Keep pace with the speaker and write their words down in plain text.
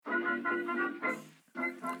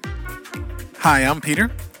Hi, I'm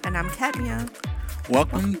Peter. And I'm Katmia.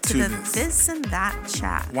 Welcome to the This and That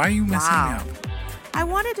chat. Why are you messing me up? I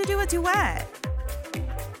wanted to do a duet.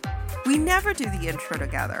 We never do the intro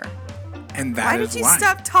together. And Why did you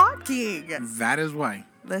stop talking? That is why.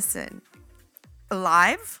 Listen,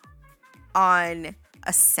 live on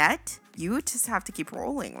a set, you just have to keep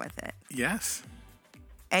rolling with it. Yes.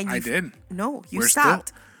 And I did. No, you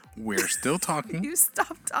stopped. We're still talking. You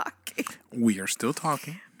stopped talking. We are still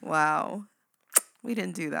talking. Wow. We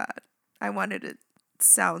didn't do that. I wanted it to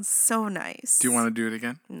sound so nice. Do you want to do it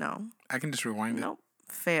again? No. I can just rewind it. Nope.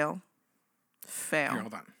 Fail. Here,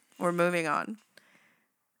 hold on. We're moving on.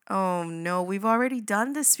 Oh, no. We've already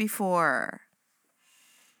done this before.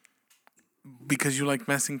 Because you like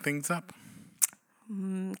messing things up?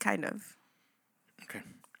 Kind of. Okay.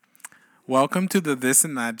 Welcome to the This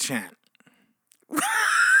and That chant.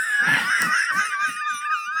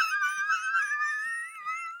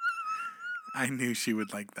 I knew she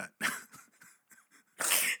would like that. Don't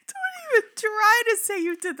even try to say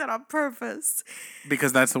you did that on purpose.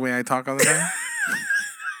 Because that's the way I talk all the time?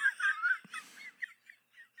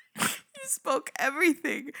 You spoke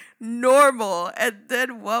everything normal. And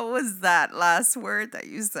then what was that last word that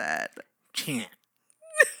you said? Chant.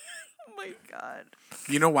 Oh my God.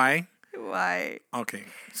 You know why? Why? Okay,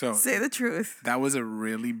 so... Say the truth. That was a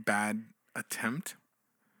really bad attempt,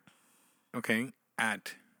 okay,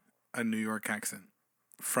 at a New York accent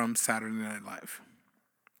from Saturday Night Live.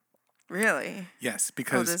 Really? Yes,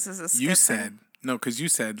 because this is a you skip said... No, because you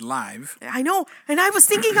said live. I know, and I was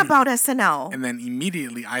thinking about SNL. And then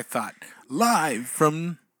immediately I thought, live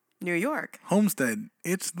from... New York. Homestead.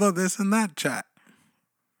 It's the This and That chat.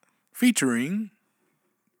 Featuring...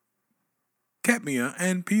 Katmia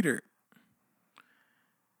and Peter.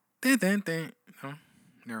 No,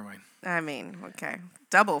 never mind. I mean, okay.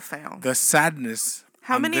 Double fail. The sadness.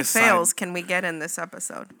 How many fails can we get in this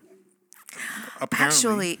episode? Apparently.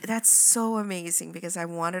 Actually, that's so amazing because I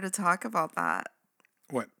wanted to talk about that.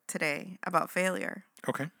 What? Today, about failure.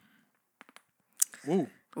 Okay. Ooh.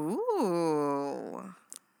 Ooh.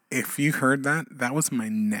 If you heard that, that was my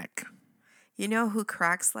neck. You know who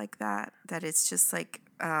cracks like that? That it's just like,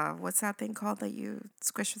 what's that thing called that you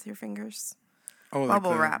squish with your fingers? Oh,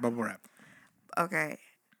 bubble wrap. Bubble wrap. Okay,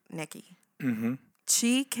 Nikki. Mm-hmm.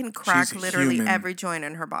 She can crack She's literally human. every joint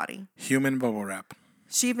in her body. Human bubble wrap.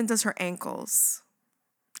 She even does her ankles.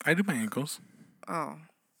 I do my ankles. Oh,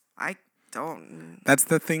 I don't. That's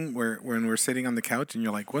the thing where when we're sitting on the couch and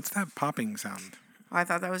you're like, what's that popping sound? Oh, I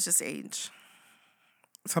thought that was just age.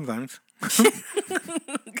 Sometimes.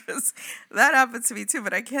 Because that happens to me too,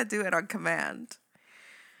 but I can't do it on command.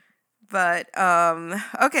 But,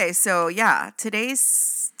 okay, so yeah,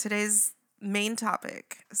 today's main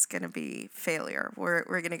topic is going to be failure. We're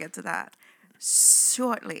going to get to that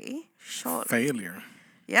shortly. Failure.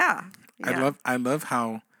 Yeah. I love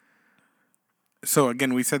how, so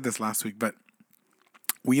again, we said this last week, but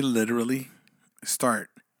we literally start.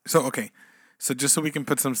 So, okay. So just so we can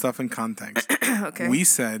put some stuff in context. Okay. We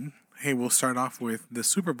said, hey, we'll start off with the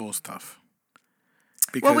Super Bowl stuff.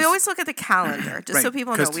 Because, well, we always look at the calendar, just right, so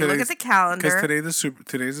people know. We look at the calendar. Because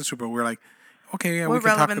today's the Super Bowl. We're like, okay, yeah, we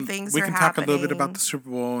can talk a little bit about the Super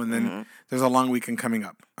Bowl, and then there's a long weekend coming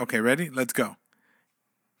up. Okay, ready? Let's go.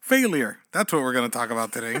 Failure. That's what we're going to talk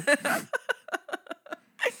about today.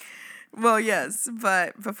 Well, yes,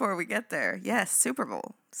 but before we get there, yes, Super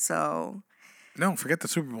Bowl. So. No, forget the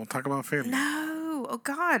Super Bowl. Talk about failure. No. Oh,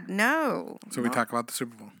 God, no. So we talk about the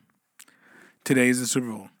Super Bowl. Today's the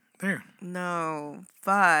Super Bowl. There. No,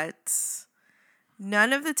 but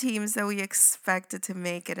none of the teams that we expected to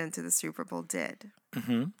make it into the Super Bowl did.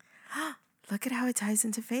 Mm-hmm. Look at how it ties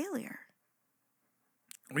into failure.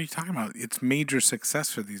 What are you talking about? It's major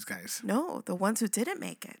success for these guys. No, the ones who didn't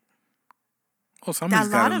make it. Well, somebody's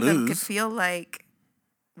got to lose. A lot of them could feel like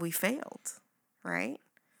we failed, right?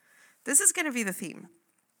 This is going to be the theme.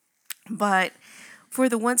 But for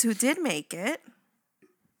the ones who did make it,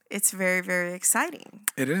 it's very, very exciting.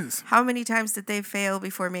 It is. How many times did they fail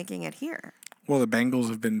before making it here? Well, the Bengals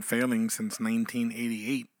have been failing since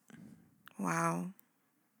 1988. Wow.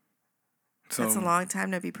 So, that's a long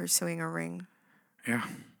time to be pursuing a ring. Yeah.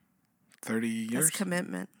 30 years. That's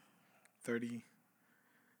commitment.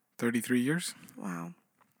 33 years. Wow.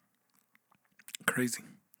 Crazy.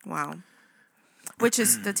 Wow. Which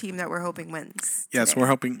is the team that we're hoping wins. Yes, today. we're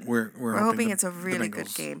hoping we're hoping it's a really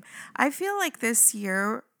good game. I feel like this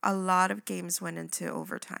year a lot of games went into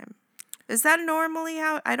overtime. Is that normally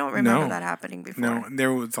how? I don't remember that happening before. No,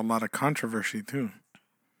 there was a lot of controversy too.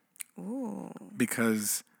 Ooh.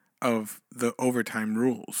 Because of the overtime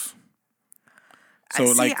rules.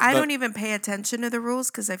 So I don't even pay attention to the rules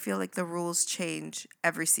because I feel like the rules change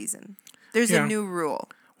every season. There's a new rule.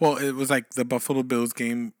 Well, it was like the Buffalo Bills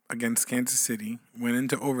game against Kansas City went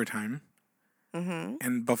into overtime,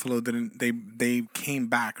 and Buffalo didn't. They came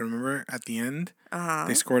back. Remember at the end,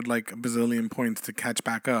 they scored like a bazillion points to catch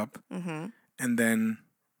back up, and then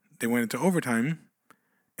they went into overtime,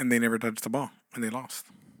 and they never touched the ball, and they lost.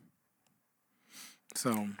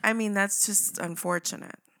 So I mean, that's just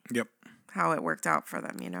unfortunate. Yep. How it worked out for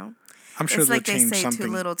them, you know. I'm sure it's they'll like they change say something.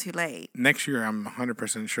 too little, too late. Next year, I'm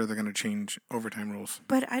 100% sure they're going to change overtime rules.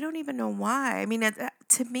 But I don't even know why. I mean,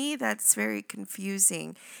 to me, that's very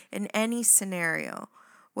confusing in any scenario,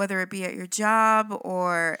 whether it be at your job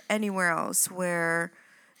or anywhere else, where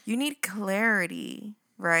you need clarity,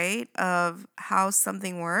 right, of how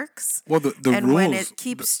something works. Well, the and rules, when it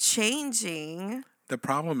keeps changing. The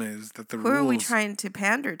problem is that Who are we trying to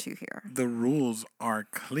pander to here? The rules are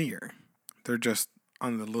clear. They're just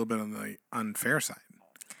on a little bit on the unfair side.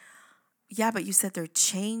 Yeah, but you said they're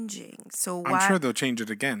changing. So why? I'm sure they'll change it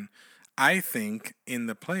again. I think in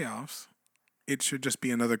the playoffs, it should just be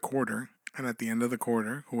another quarter. And at the end of the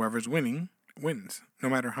quarter, whoever's winning wins, no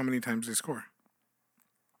matter how many times they score.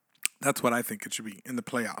 That's what I think it should be in the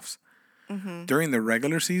playoffs. During the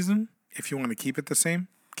regular season, if you want to keep it the same,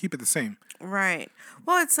 keep it the same. Right.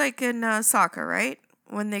 Well, it's like in soccer, right?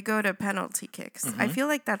 When they go to penalty kicks. I feel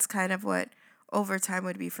like that's kind of what overtime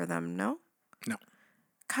would be for them, no? No.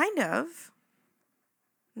 Kind of.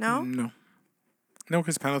 No? No,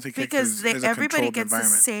 because penalty kick is a everybody gets the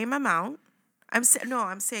same amount. I'm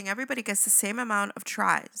saying everybody gets the same amount of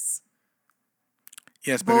tries.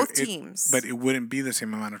 Yes, both teams. But it wouldn't be the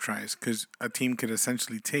same amount of tries because a team could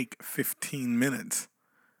essentially take 15 minutes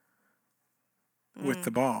with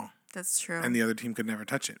the ball. That's true. And the other team could never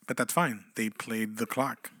touch it. But that's fine. They played the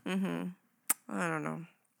clock. I don't know.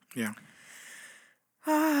 Yeah.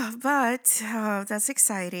 But that's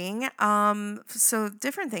exciting. So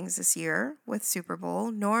different things this year with Super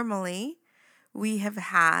Bowl. Normally, we have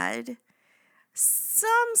had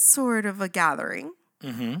some sort of a gathering,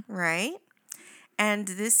 right? And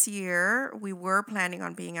this year, we were planning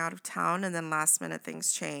on being out of town, and then last minute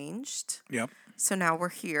things changed. Yep. So now we're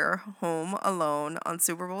here, home alone on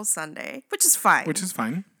Super Bowl Sunday, which is fine.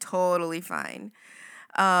 Totally fine.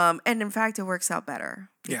 And in fact, it works out better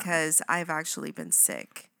because I've actually been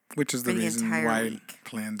sick. Which is the reason why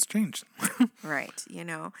plans changed. Right, you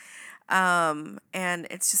know. And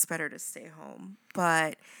it's just better to stay home.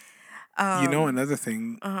 But you know another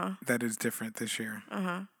thing that is different this year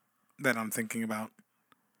that I'm thinking about?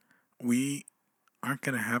 We aren't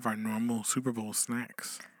going to have our normal Super Bowl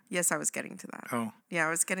snacks. Yes, I was getting to that. Oh. Yeah, I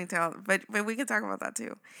was getting to but we can talk about that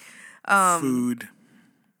too. Food.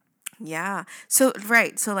 Yeah. So,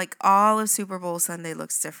 right. So, like, all of Super Bowl Sunday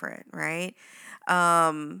looks different, right?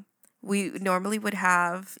 We normally would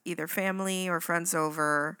have either family or friends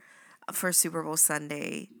over for Super Bowl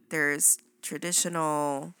Sunday. There's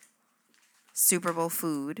traditional Super Bowl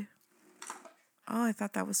food. Oh, I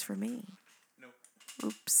thought that was for me. Nope.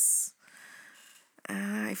 Oops.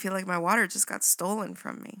 I feel like my water just got stolen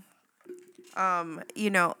from me. You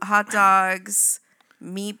know, hot dogs,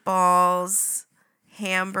 meatballs,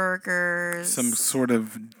 hamburgers, some sort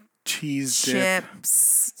of cheese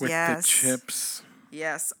chips, dip with the chips.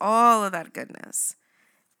 Yes, all of that goodness.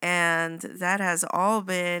 And that has all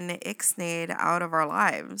been ixnayed out of our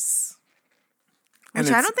lives. Which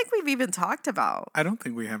I don't think we've even talked about. I don't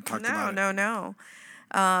think we have talked about it. No.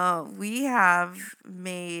 We have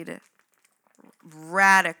made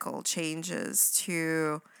radical changes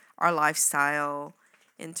to our lifestyle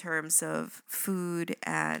in terms of food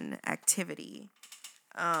and activity.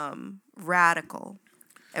 Radical.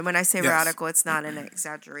 And when I say radical, it's not an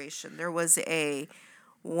exaggeration. There was a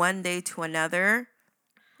one day to another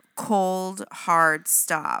cold, hard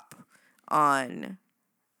stop on,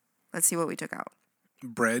 let's see what we took out.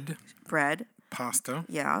 Bread. Pasta.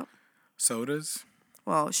 Yeah. Sodas.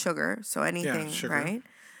 Well, sugar. So anything, right?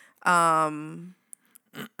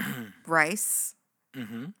 Rice.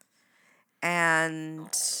 And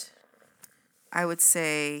I would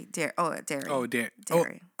say dairy. Dairy. Oh, dairy. Oh,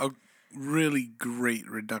 a really great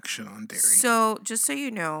reduction on dairy. So, just so you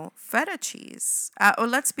know, feta cheese.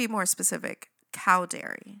 Let's be more specific. Cow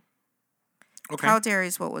dairy. Okay. Cow dairy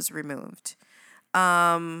is what was removed.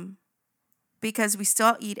 Because we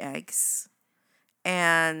still eat eggs,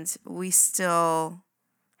 and we still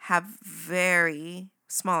have very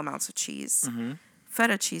small amounts of cheese.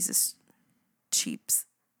 Feta cheese is cheap's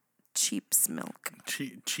milk.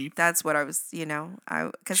 Cheap? That's what I was,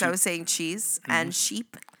 because I was saying cheese and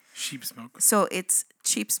sheep. Sheep's milk. So it's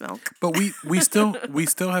cheap's milk. But we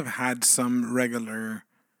still have had some regular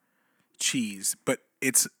cheese, but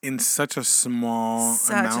it's in such a small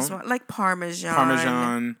amount. Like Parmesan.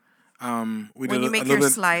 Parmesan. We when did you make your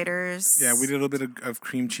sliders. Yeah, we did a little bit of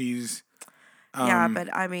cream cheese. Yeah,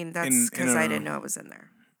 but I mean that's because I didn't know it was in there.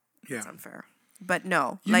 Yeah, it's unfair. But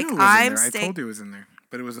no, you like I told you it was in there,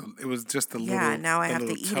 but it was just a little. Yeah, now I have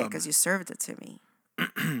to eat it because you served it to me.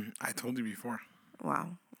 I told you before.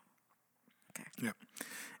 Wow. Okay. Yep.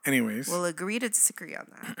 Anyways, we'll agree to disagree on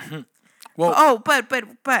that. Well,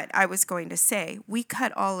 but I was going to say we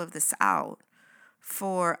cut all of this out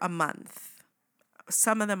for a month.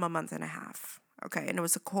 Some of them a month and a half. Okay, and it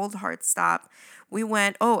was a cold hard stop. We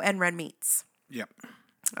went. And red meats. Yep.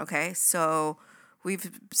 Okay, so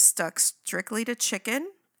we've stuck strictly to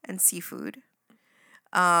chicken and seafood,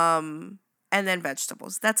 and then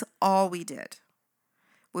vegetables. That's all we did.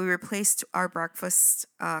 We replaced our breakfast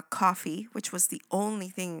coffee, which was the only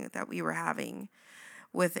thing that we were having,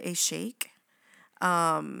 with a shake.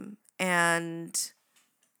 And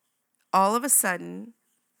all of a sudden,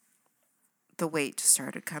 the weight just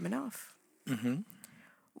started coming off. Mm-hmm.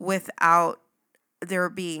 Without there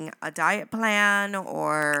being a diet plan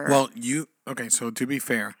or... Well, okay, so to be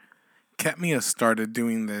fair, Ketmia started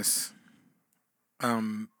doing this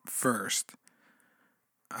first.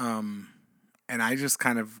 And I just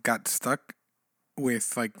kind of got stuck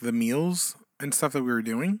with like the meals and stuff that we were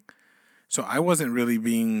doing. So I wasn't really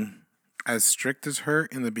being as strict as her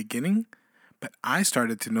in the beginning, but I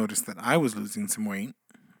started to notice that I was losing some weight.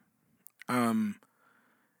 And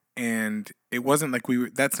it wasn't like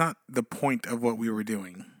that's not the point of what we were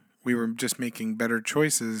doing. We were just making better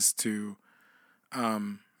choices to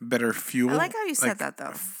better fuel. I like how you said that,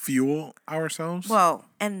 though. Fuel ourselves. Well,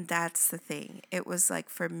 and that's the thing. It was like,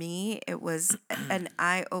 for me, it was an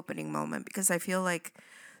eye-opening moment because I feel like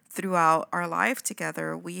throughout our life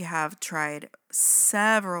together, we have tried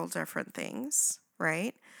several different things,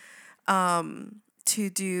 right? To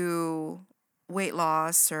do weight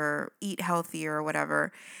loss or eat healthy or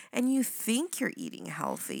whatever. And you think you're eating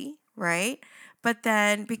healthy, right? But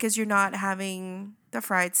then because you're not having the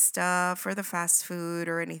fried stuff or the fast food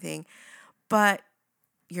or anything, but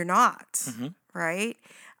you're not, right?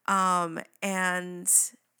 And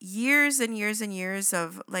years and years and years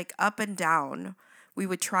of like up and down, we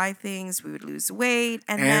would try things, we would lose weight,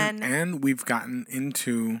 and we've gotten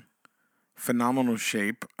into phenomenal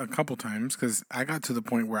shape a couple times because I got to the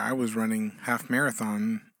point where I was running half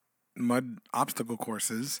marathon mud obstacle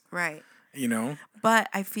courses. Right. You know? But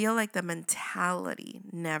I feel like the mentality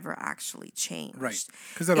never actually changed. Right.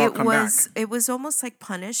 Because it all come back. It was almost like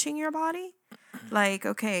punishing your body. Like,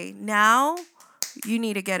 okay, now you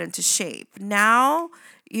need to get into shape. Now,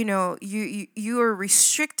 you are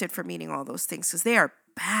restricted from eating all those things because they are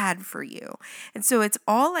bad for you. And so it's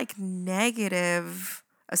all like negative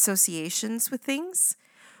associations with things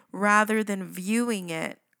rather than viewing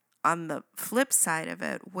it on the flip side of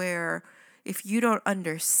it, where if you don't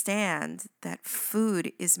understand that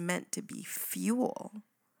food is meant to be fuel,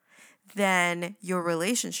 then your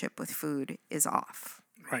relationship with food is off.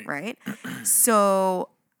 Right? So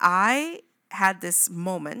I had this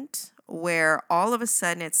moment where all of a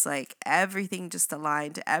sudden it's like everything just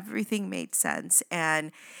aligned, everything made sense.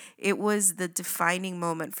 And it was the defining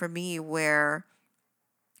moment for me where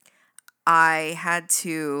I had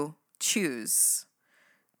to choose.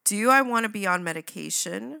 Do I want to be on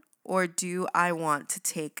medication or do I want to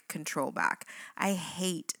take control back? I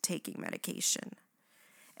hate taking medication.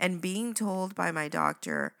 And being told by my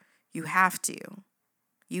doctor, you have to.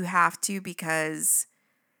 You have to, because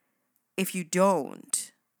if you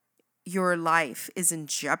don't, your life is in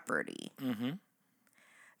jeopardy. Mm-hmm.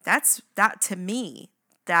 That to me,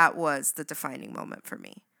 that was the defining moment for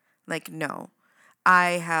me. Like, no,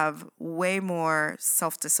 I have way more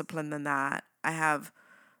self-discipline than that. I have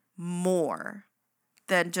more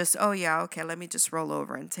than just, let me just roll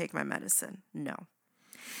over and take my medicine. No.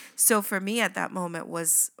 So for me at that moment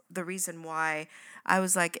was the reason why I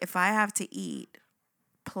was like, if I have to eat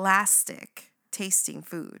plastic tasting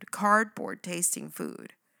food, cardboard tasting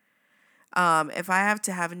food, if I have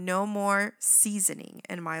to have no more seasoning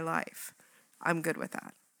in my life, I'm good with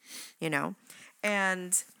that,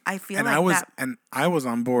 And I feel I was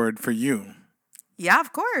on board for you. Yeah,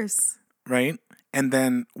 of course. Right? And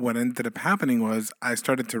then what ended up happening was I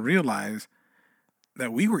started to realize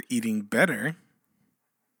that we were eating better,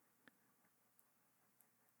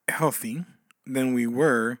 healthy, than we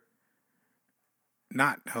were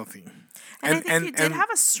not healthy. And I think you did have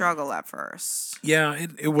a struggle at first. Yeah,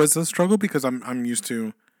 it was a struggle because I'm used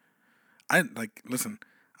to, I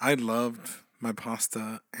loved my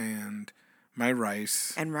pasta, and my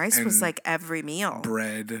rice. And rice was like every meal.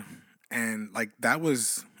 Bread. And like that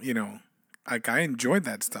was, like I enjoyed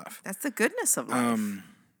that stuff. That's the goodness of life.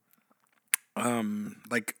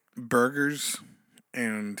 Like burgers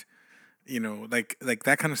and like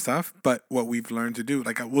that kind of stuff. But what we've learned to do,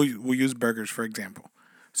 like we'll use burgers for example.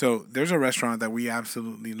 So there's a restaurant that we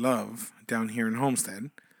absolutely love down here in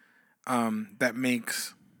Homestead, that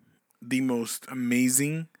makes the most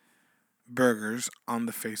amazing burgers on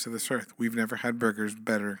the face of this earth. We've never had burgers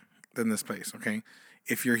better than this place. Okay.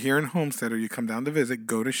 If you're here in Homestead or you come down to visit,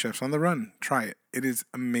 go to Chefs on the Run. Try it. It is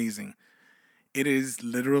amazing. It is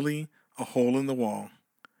literally a hole in the wall.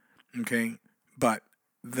 Okay? But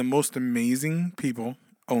the most amazing people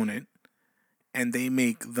own it, and they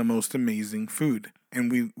make the most amazing food.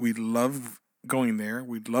 And we love going there.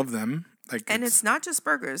 We love them. And it's not just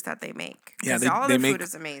burgers that they make. Yeah, all their food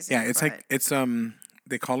is amazing. Yeah, it's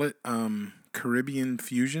they call it Caribbean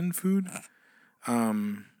fusion food.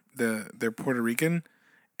 They're Puerto Rican,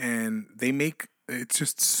 and they make it's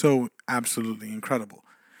just so absolutely incredible.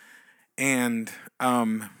 And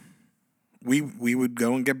we would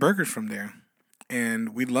go and get burgers from there,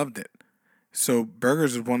 and we loved it. So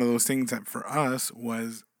burgers is one of those things that for us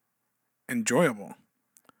was enjoyable,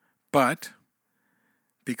 but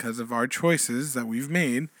because of our choices that we've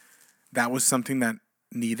made, that was something that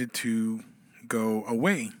needed to go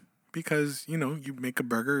away. Because you make a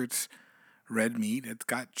burger, it's red meat, it's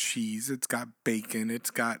got cheese, it's got bacon,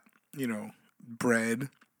 it's got, bread,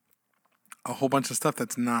 a whole bunch of stuff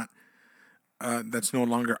that's not, that's no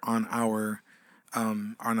longer on our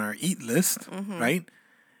eat list, right?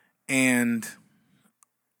 And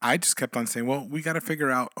I just kept on saying, well, we got to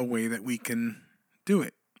figure out a way that we can do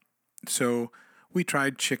it. So we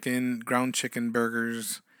tried ground chicken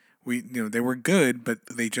burgers. They were good, but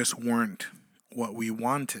they just weren't what we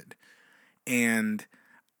wanted. And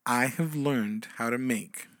I have learned how to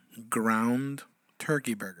make ground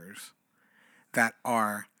turkey burgers that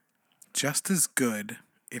are just as good,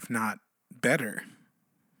 if not better,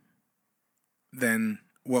 than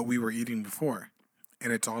what we were eating before.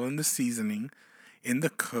 And it's all in the seasoning, in the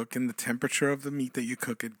cook, in the temperature of the meat that you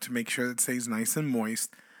cook it to make sure it stays nice and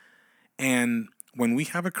moist. And when we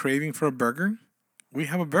have a craving for a burger, we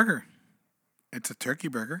have a burger. It's a turkey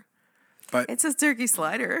burger. But it's a turkey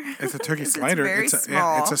slider. It's a turkey slider. It's very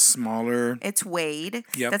small. It's a smaller. It's weighed.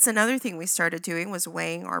 Yep. That's another thing we started doing was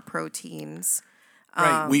weighing our proteins.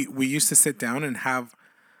 Right. We used to sit down and have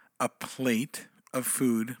a plate of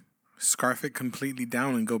food, scarf it completely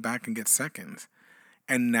down, and go back and get seconds.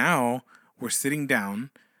 And now we're sitting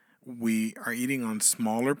down. We are eating on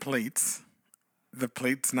smaller plates. The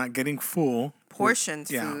plate's not getting full. Portioned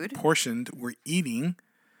food. Portioned. We're eating,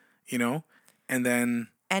 and then.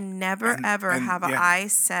 And never ever have I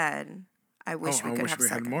said, I wish we could have seconds.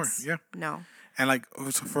 Had more. Yeah. No. And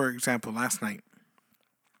so for example, last night,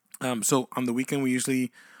 so on the weekend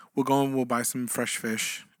we'll go and we'll buy some fresh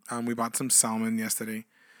fish. We bought some salmon yesterday,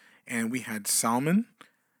 and we had salmon,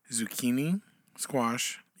 zucchini,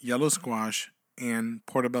 squash, yellow squash, and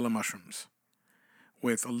portobello mushrooms,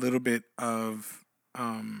 with a little bit of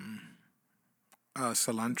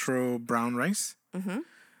cilantro brown rice.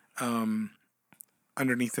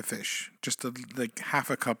 Underneath the fish, just like half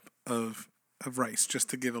a cup of rice, just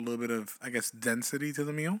to give a little bit of, I guess, density to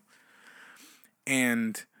the meal.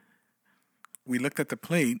 And we looked at the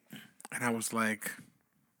plate, and I was like,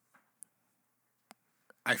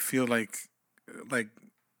 I feel like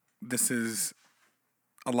this is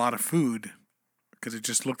a lot of food, because it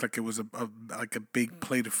just looked like it was a big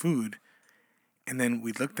plate of food. And then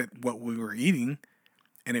we looked at what we were eating,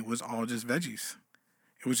 and it was all just veggies.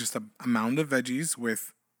 It was just a mound of veggies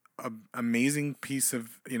with an amazing piece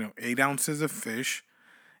of, 8 ounces of fish.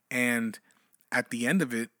 And at the end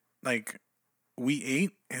of it, we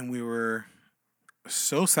ate and we were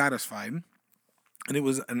so satisfied. And it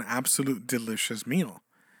was an absolute delicious meal.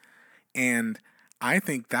 And I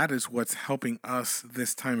think that is what's helping us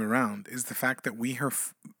this time around, is the fact that we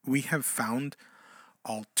have found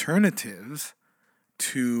alternatives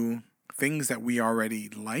to things that we already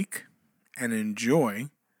like and enjoy,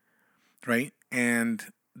 right? And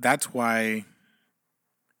that's why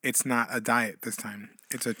it's not a diet this time.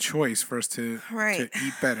 It's a choice for us to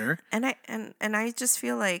eat better. And I just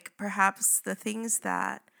feel like perhaps the things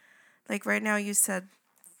that, like right now you said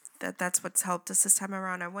that that's what's helped us this time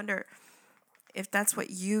around. I wonder if that's what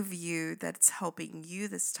you view that's helping you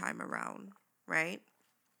this time around, right?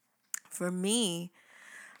 For me,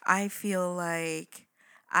 I feel like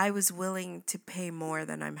I was willing to pay more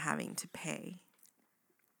than I'm having to pay.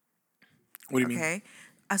 What do you mean? Okay.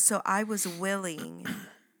 So I was willing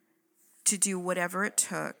to do whatever it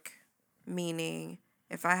took, meaning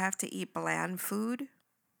if I have to eat bland food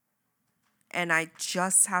and I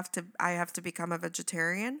have to become a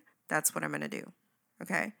vegetarian, that's what I'm going to do.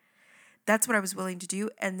 Okay? That's what I was willing to do.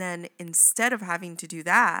 And then instead of having to do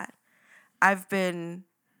that, I've been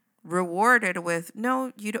rewarded with,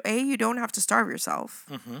 no, you don't have to starve yourself.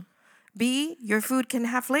 Mm-hmm. B, your food can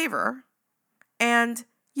have flavor. And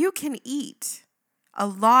you can eat a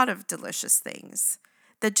lot of delicious things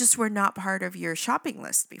that just were not part of your shopping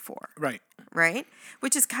list before. Right. Right?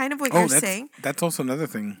 Which is kind of what you're saying. That's also another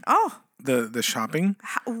thing. Oh. The shopping.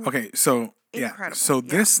 Okay, so incredible. So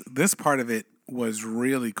this part of it was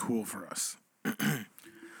really cool for us.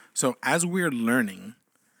 So as we're learning,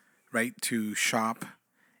 right, to shop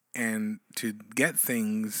and to get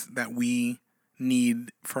things that we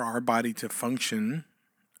need for our body to function,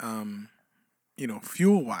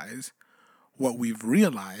 fuel-wise, what we've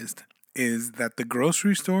realized is that the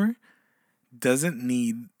grocery store doesn't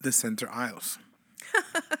need the center aisles.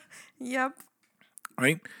 Yep.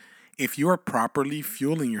 Right? If you are properly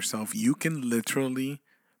fueling yourself, you can literally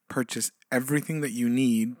purchase everything that you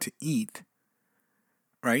need to eat,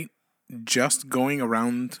 right? Just going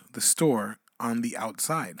around the store on the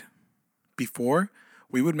outside. Before,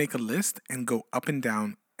 we would make a list and go up and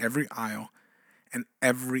down every aisle, and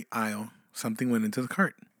every aisle, something went into the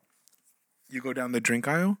cart. You go down the drink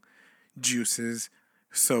aisle, juices,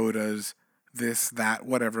 sodas, this, that,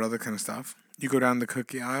 whatever, other kind of stuff. You go down the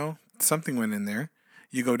cookie aisle, something went in there.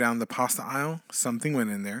 You go down the pasta aisle, something went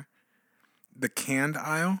in there. The canned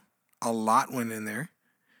aisle, a lot went in there.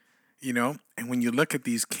 And when you look at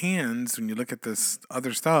these cans, when you look at this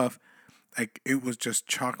other stuff, like it was just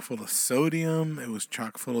chock full of sodium. It was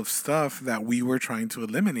chock full of stuff that we were trying to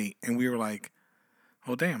eliminate. And we were like,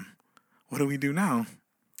 oh, damn, what do we do now?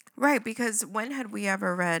 Right, because when had we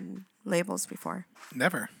ever read labels before?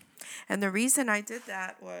 Never. And the reason I did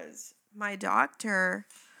that was my doctor,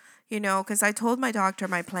 because I told my doctor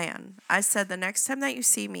my plan. I said, the next time that you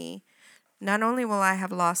see me, not only will I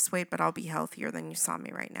have lost weight, but I'll be healthier than you saw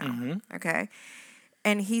me right now. Mm-hmm. Okay?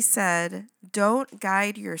 And he said, don't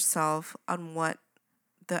guide yourself on what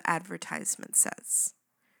the advertisement says.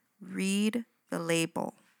 Read the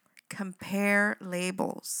label. Compare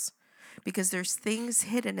labels. Because there's things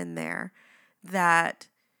hidden in there that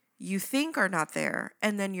you think are not there,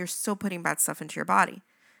 and then you're still putting bad stuff into your body.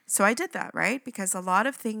 So I did that, right? Because a lot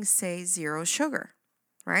of things say 0 sugar,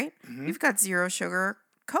 right? Mm-hmm. You've got 0 sugar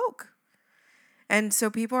Coke. And so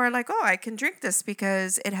people are like, oh, I can drink this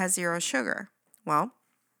because it has 0 sugar. Well,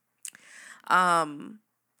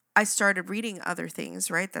 I started reading other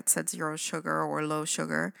things, right, that said 0 sugar or low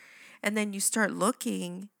sugar. And then you start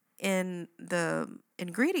looking in the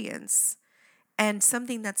ingredients, and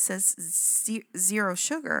something that says 0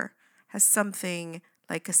 sugar has something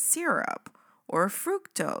like a syrup or a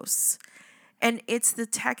fructose. And it's the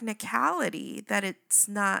technicality that it's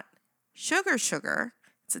not sugar.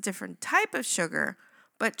 It's a different type of sugar,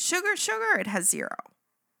 but sugar, it has 0.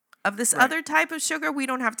 Of this other type of sugar, we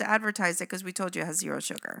don't have to advertise it because we told you it has 0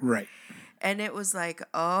 sugar. Right. And it was like,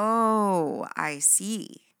 oh, I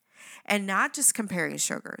see. And not just comparing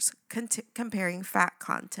sugars, comparing fat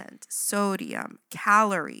content, sodium,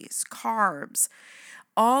 calories, carbs,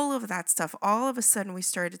 all of that stuff. All of a sudden, we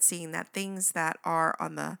started seeing that things that are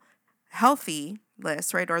on the healthy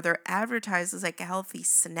list, right, or they're advertised as like healthy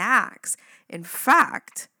snacks. In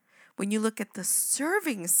fact, when you look at the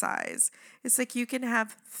serving size, it's like you can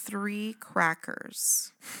have 3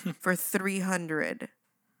 crackers for 300,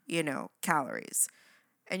 calories.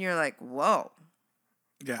 And you're like, whoa.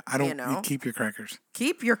 Yeah, I don't. You keep your crackers.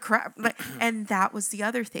 Keep your and that was the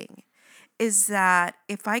other thing, is that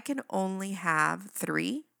if I can only have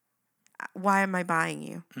 3, why am I buying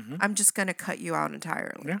you? Mm-hmm. I'm just going to cut you out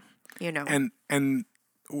entirely. Yeah. And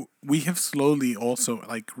we have slowly also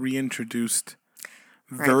like reintroduced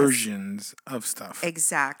versions of stuff.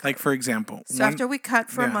 Exactly. Like for example, so after we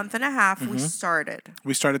cut for a month and a half, mm-hmm.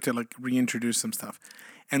 we started to like reintroduce some stuff,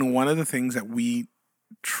 and one of the things that we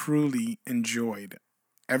truly enjoyed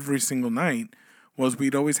every single night was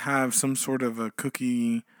we'd always have some sort of a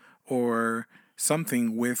cookie or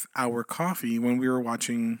something with our coffee when we were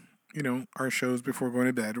watching, our shows before going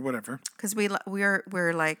to bed or whatever. Because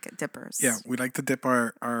we're like dippers. Yeah, we like to dip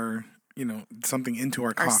our something into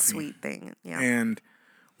our coffee. Our sweet thing, yeah. And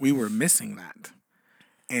we were missing that.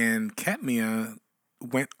 And Katmia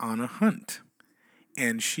went on a hunt.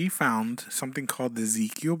 And she found something called the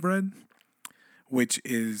Ezekiel bread, which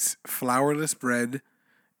is flourless bread.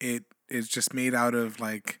 It is just made out of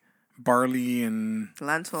like barley and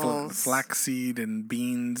lentils, flaxseed and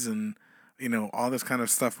beans and all this kind of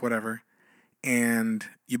stuff, whatever. and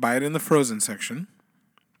you buy it in the frozen section.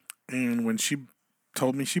 And when she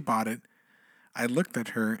told me she bought it, I looked at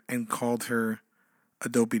her and called her a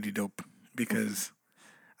dopey-de-dope because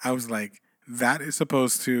I was like, that is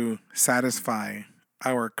supposed to satisfy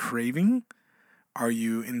our craving. Are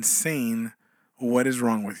you insane? What is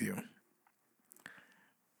wrong with you?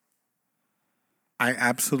 I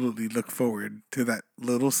absolutely look forward to that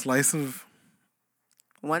little slice of...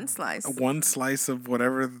 One slice of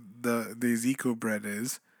whatever the Ezekiel bread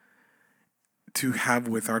is to have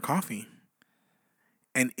with our coffee.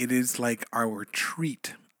 And it is like our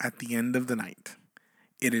treat at the end of the night.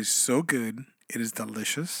 It is so good. It is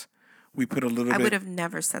delicious. We put a little bit... I would have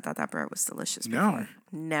never said that bread was delicious before. No.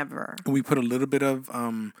 Never. We put a little bit of,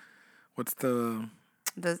 what's the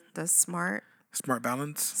Smart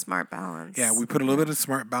Balance? Smart Balance. Yeah, we put a little bit of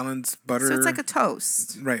Smart Balance butter. So it's like a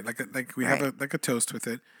toast. Right, like we have a toast with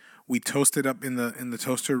it. We toast it up in the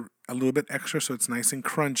toaster a little bit extra so it's nice and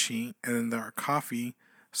crunchy, and then our coffee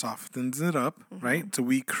softens it up, right? So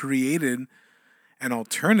we created an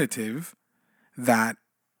alternative that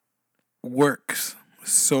works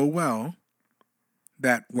so well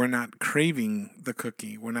that we're not craving the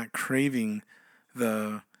cookie. We're not craving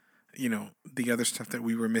the other stuff that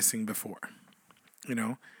we were missing before.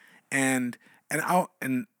 And I'll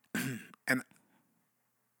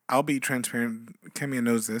be transparent. Kemia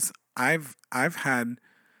knows this. I've had,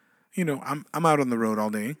 I'm out on the road all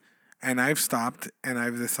day, and I've stopped and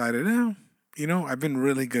I've decided, I've been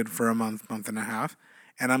really good for a month and a half,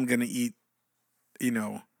 and I'm gonna eat,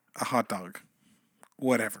 a hot dog,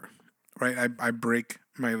 whatever, right? I break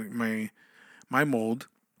my mold,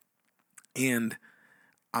 and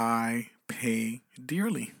I pay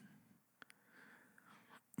dearly.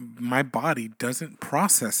 My body doesn't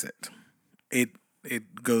process it.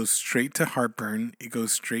 It goes straight to heartburn. It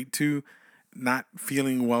goes straight to not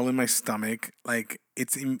feeling well in my stomach. Like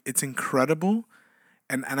it's incredible,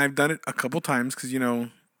 and I've done it a couple times because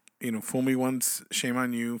fool me once, shame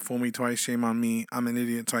on you. Fool me twice, shame on me. I'm an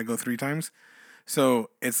idiot, so I go 3 times.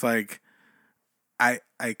 So it's like,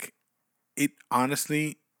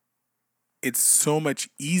 honestly, it's so much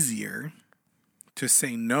easier to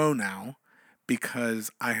say no now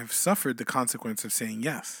because I have suffered the consequence of saying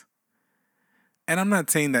yes. And I'm not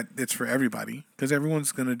saying that it's for everybody because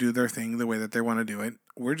everyone's going to do their thing the way that they want to do it.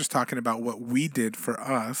 We're just talking about what we did for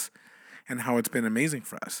us and how it's been amazing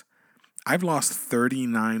for us. I've lost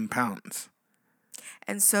 39 pounds.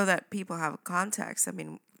 And so that people have context, I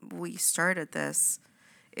mean, we started this,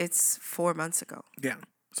 it's 4 months ago. Yeah.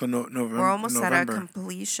 So November. We're almost at a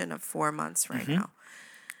completion of 4 months right now.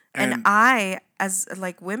 And I, as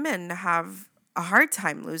like women, have a hard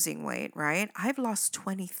time losing weight, right? I've lost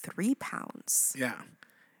 23 pounds. Yeah.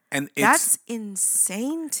 And that's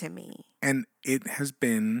insane to me. And it has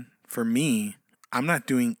been, for me, I'm not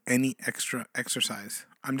doing any extra exercise.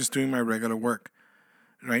 I'm just doing my regular work,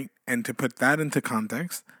 right? And to put that into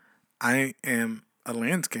context, I am a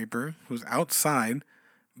landscaper who's outside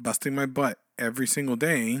busting my butt every single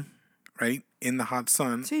day, right? In the hot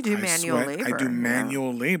sun. So you do manual labor. I do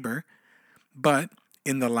manual labor. But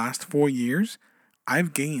in the last 4 years,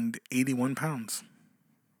 I've gained 81 pounds.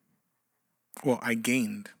 Well, I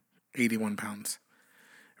gained 81 pounds,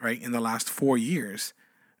 right? In the last 4 years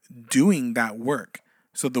doing that work.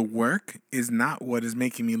 So the work is not what is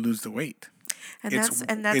making me lose the weight. And that's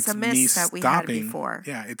a miss that we had before.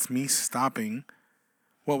 Yeah, it's me stopping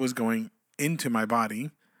what was going into my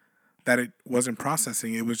body that it wasn't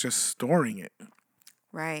processing. It was just storing it.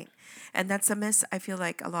 Right. And that's a miss I feel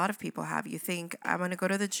like a lot of people have. You think, I'm going to go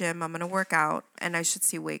to the gym, I'm going to work out, and I should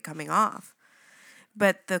see weight coming off.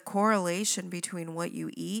 But the correlation between what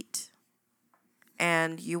you eat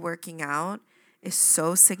and you working out is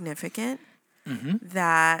so significant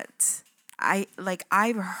that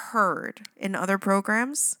I've heard in other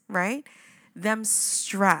programs, right? Them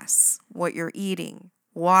stress what you're eating.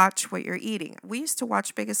 Watch what you're eating. We used to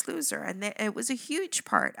watch Biggest Loser, and it was a huge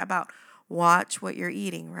part about watch what you're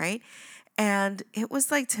eating, right? And it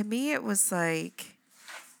was like, to me, it was like,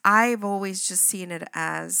 I've always just seen it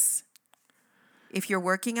as, if you're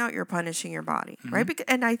working out, you're punishing your body, right?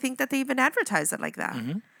 And I think that they even advertise it like that.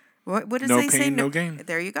 What does no they pain, say? No gain.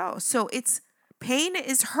 There you go. So it's, pain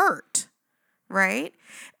is hurt, right?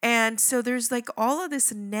 And so there's like all of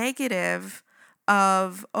this negative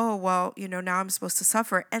of, oh, well, now I'm supposed to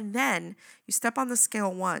suffer. And then you step on the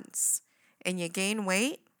scale once and you gain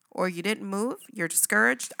weight or you didn't move, you're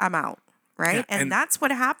discouraged, I'm out, right? Yeah, and that's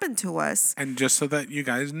what happened to us. And just so that you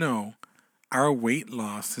guys know, our weight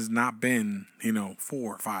loss has not been,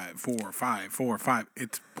 4, 5, 4, 5, 4, 5.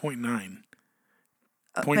 It's 0.9.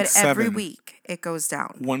 But every week it goes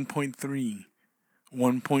down. 1.3.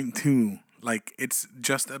 1.2. Like, it's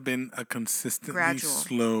just been a consistently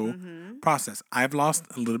slow process. I've lost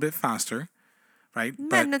a little bit faster, right?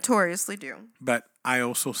 Men notoriously do. But I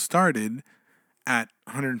also started at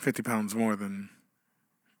 150 pounds more than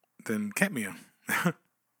Ketmia,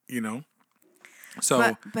 you know?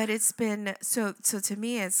 So, but it's been so to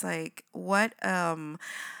me it's like what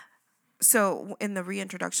so in the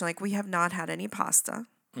reintroduction, like, we have not had any pasta.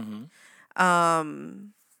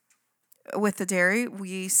 With the dairy,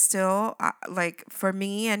 we still like, for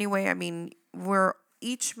me anyway, I mean, we're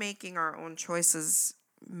each making our own choices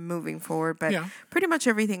moving forward, but pretty much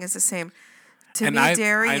everything is the same. To me,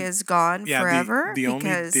 dairy is gone forever. The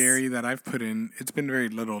only dairy that I've put in, it's been very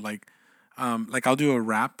little. Like I'll do a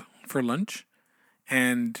wrap for lunch,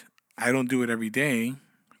 and I don't do it every day,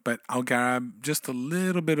 but I'll grab just a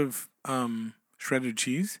little bit of shredded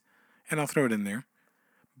cheese, and I'll throw it in there.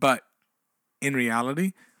 But in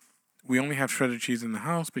reality, we only have shredded cheese in the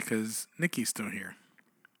house because Nikki's still here.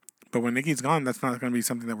 But when Nikki's gone, that's not going to be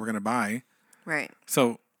something that we're going to buy. Right.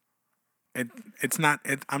 So it's not.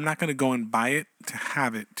 I'm not going to go and buy it to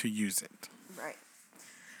have it to use it. Right.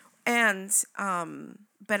 And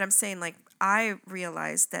but I'm saying, like, I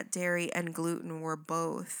realized that dairy and gluten were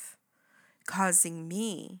both causing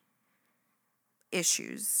me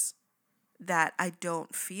issues that I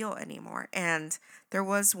don't feel anymore. And there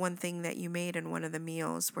was one thing that you made in one of the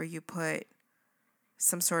meals where you put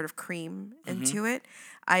some sort of cream into it.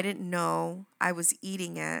 I didn't know I was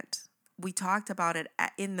eating it. We talked about it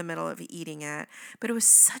in the middle of eating it, but it was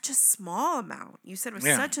such a small amount. You said it was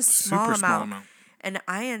such a small amount. And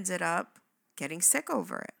I ended up getting sick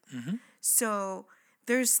over it. So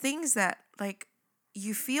there's things that, like,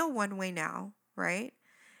 you feel one way now, right?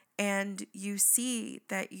 And you see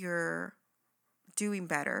that you're doing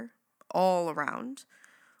better all around.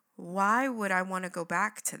 Why would I want to go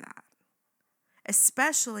back to that?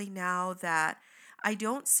 Especially now that I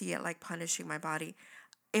don't see it like punishing my body.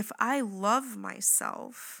 If I love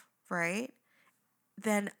myself, right,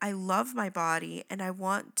 then I love my body and I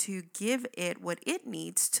want to give it what it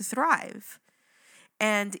needs to thrive.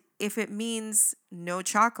 And if it means no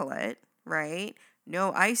chocolate, right,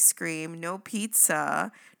 no ice cream, no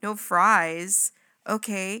pizza, no fries,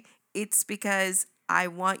 okay, it's because I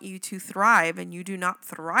want you to thrive and you do not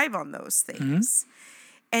thrive on those things.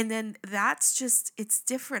 And then that's just, it's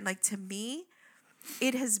different. Like, to me,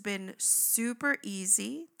 it has been super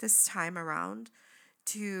easy this time around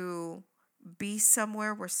to be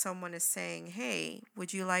somewhere where someone is saying, hey,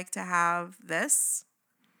 would you like to have this?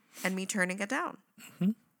 And me turning it down.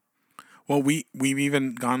 Well, we've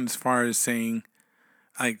even gone as far as saying,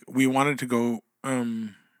 like, we wanted to go,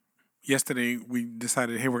 yesterday we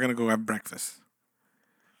decided, hey, we're going to go have breakfast,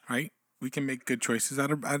 right? We can make good choices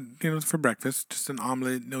for breakfast, just an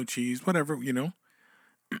omelet, no cheese, whatever,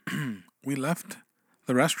 We left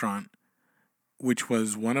the restaurant, which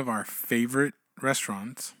was one of our favorite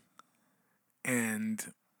restaurants,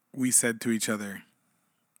 and we said to each other,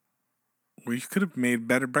 we could have made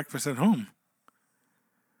better breakfast at home.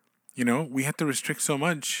 We had to restrict so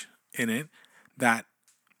much in it that,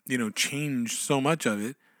 change so much of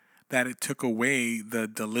it that it took away the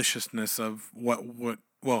deliciousness of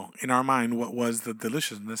well, in our mind, what was the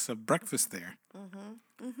deliciousness of breakfast there.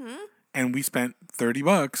 And we spent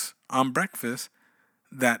 $30 on breakfast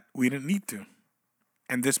that we didn't need to.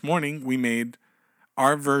 And this morning we made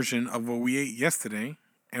our version of what we ate yesterday,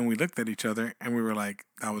 and we looked at each other and we were like,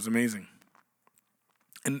 that was amazing.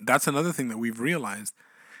 And that's another thing that we've realized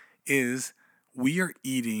is we are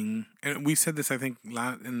eating, and we said this, I think,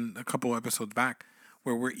 in a couple episodes back,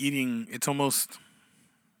 where we're eating, it's almost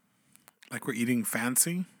like we're eating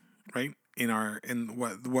fancy, right? In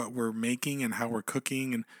what we're making and how we're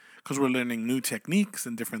cooking, and because we're learning new techniques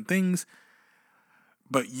and different things,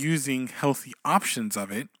 but using healthy options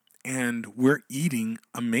of it, and we're eating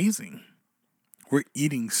amazing. We're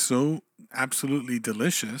eating so absolutely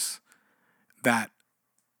delicious that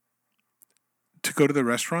to go to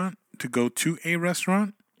a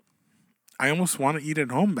restaurant, I almost want to eat at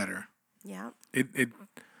home better. Yeah.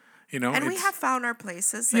 And we have found our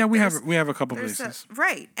places. Like, we have a couple places.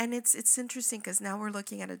 Right. And it's interesting because now we're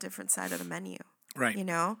looking at a different side of the menu. Right.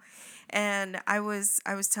 And I was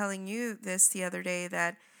telling you this the other day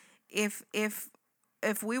that if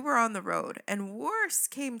we were on the road and worse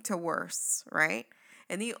came to worse, right?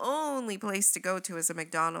 And the only place to go to is a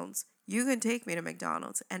McDonald's, you can take me to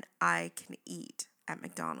McDonald's and I can eat at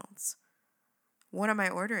McDonald's. What am I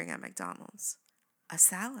ordering at McDonald's? A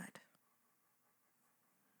salad.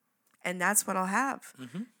 And that's what I'll have.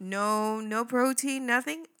 No protein,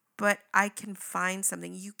 nothing, but I can find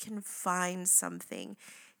something. You can find something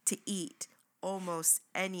to eat almost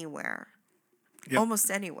anywhere. Yep. Almost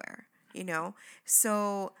anywhere, you know?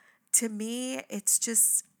 So to me, it's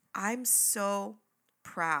just, I'm so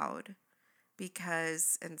proud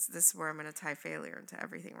because, and this is where I'm going to tie failure into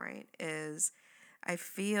everything, right? Is I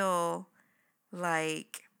feel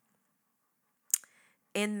like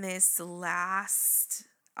in this last,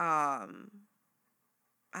 I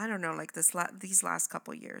don't know, like these last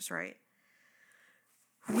couple years, right?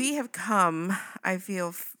 We have come, I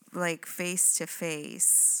feel like face to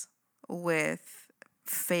face with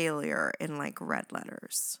failure in like red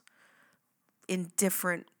letters in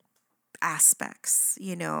different aspects,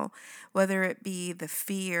 you know, whether it be the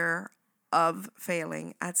fear of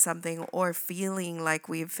failing at something or feeling like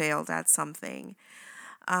we've failed at something.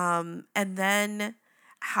 And then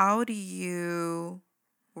how do you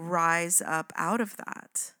rise up out of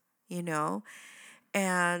that, you know?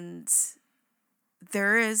 And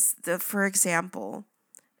there is for example,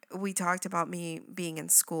 we talked about me being in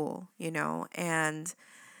school, you know, and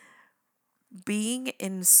being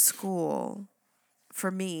in school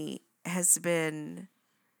for me has been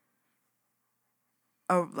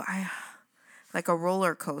like a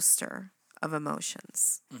roller coaster of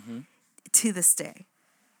emotions to this day.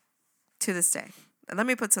 To this day. And let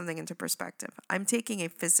me put something into perspective. I'm taking a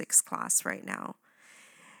physics class right now.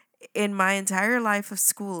 In my entire life of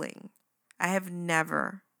schooling, I have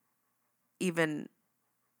never even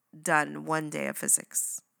done one day of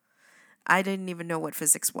physics. I didn't even know what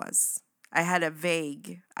physics was. I had a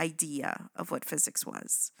vague idea of what physics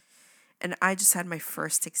was. And I just had my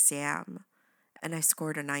first exam and I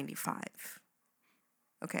scored a 95.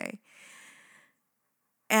 Okay.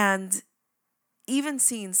 And even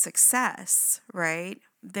seeing success, right?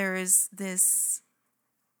 There's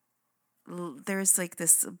like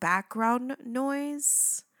this background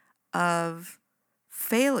noise of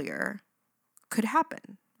failure could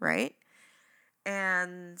happen, right?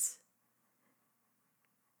 And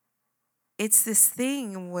it's this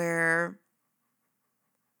thing where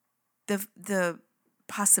the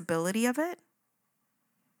possibility of it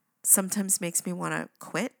sometimes makes me want to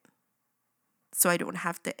quit so I don't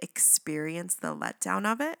have to experience the letdown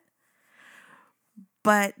of it.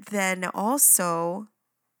 But then also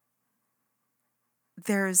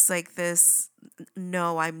there's like this,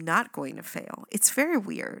 no, I'm not going to fail. It's very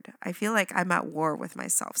weird. I feel like I'm at war with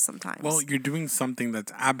myself sometimes. Well, you're doing something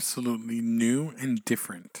that's absolutely new and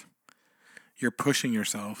different. You're pushing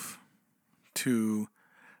yourself to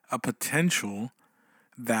a potential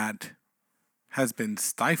that has been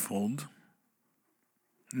stifled,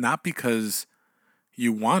 not because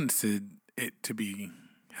you wanted it to be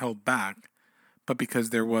held back, but because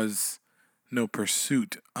there was no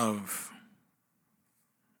pursuit of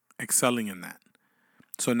excelling in that.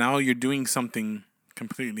 So now you're doing something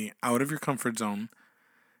completely out of your comfort zone,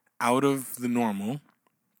 out of the normal,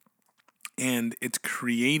 and it's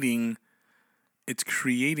creating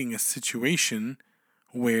a situation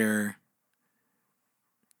where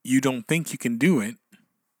you don't think you can do it,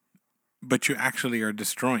 but you actually are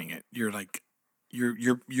destroying it. You're like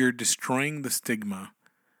you're destroying the stigma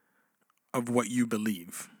of what you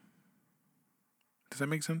believe. Does that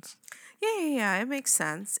make sense? Yeah. It makes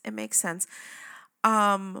sense.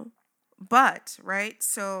 But right,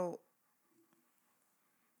 so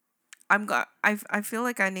I feel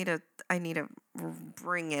like I need to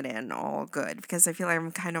bring it in all good because I feel like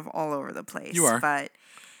I'm kind of all over the place. You are. But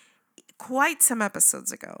quite some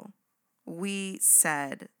episodes ago, we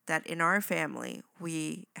said that in our family,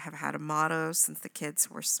 we have had a motto since the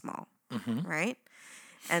kids were small, right?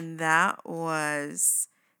 And that was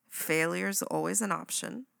failure is always an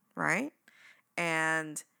option, right?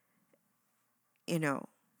 And, you know,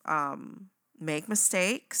 make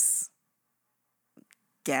mistakes,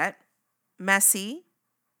 get messy,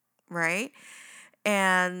 right?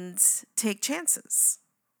 And take chances.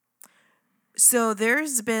 So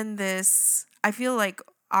there's been this, I feel like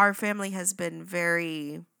our family has been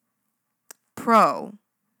very pro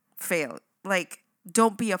fail. Like,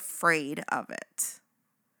 don't be afraid of it.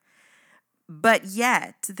 But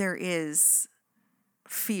yet there is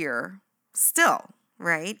fear still,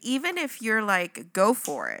 right? Even if you're like, go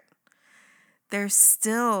for it, there's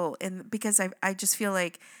still, because I just feel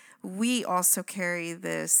like we also carry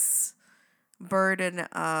this burden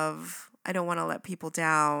of, I don't want to let people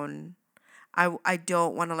down. I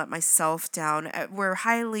don't want to let myself down.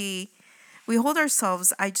 We hold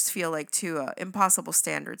ourselves, I just feel like, to impossible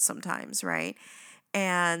standards sometimes, right?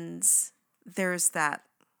 And there's that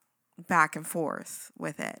back and forth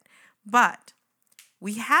with it. But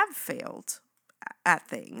we have failed at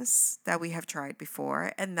things that we have tried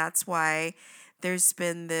before. And that's why there's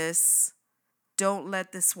been this don't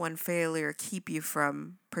let this one failure keep you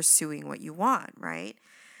from pursuing what you want, right?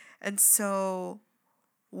 And so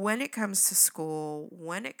when it comes to school,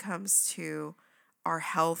 when it comes to our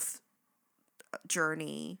health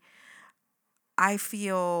journey, I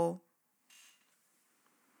feel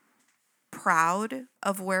proud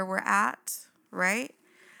of where we're at, right?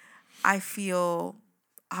 I feel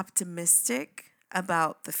optimistic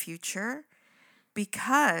about the future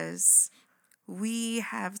because we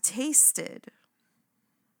have tasted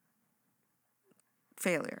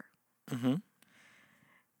failure. Mm-hmm.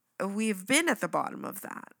 We've been at the bottom of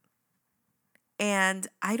that. And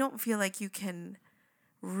I don't feel like you can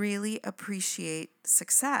really appreciate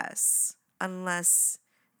success unless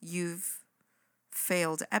you've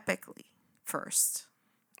failed epically first.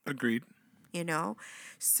 Agreed. You know?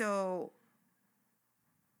 So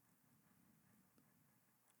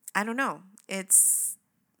I don't know.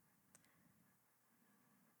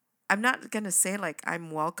 I'm not going to say like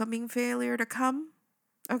I'm welcoming failure to come,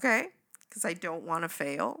 okay? Because I don't want to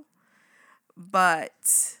fail.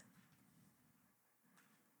 But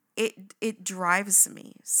it drives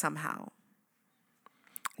me somehow.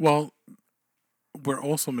 Well, we're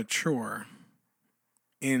also mature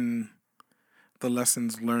in the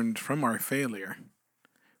lessons learned from our failure,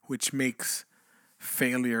 which makes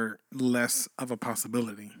failure less of a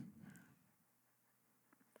possibility.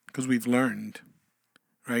 Because we've learned,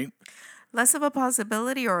 right? Less of a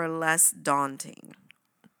possibility or less daunting?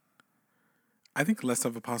 I think less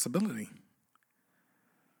of a possibility.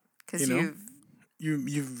 Because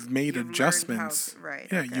you've made adjustments. Right.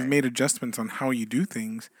 Yeah, okay. You've made adjustments on how you do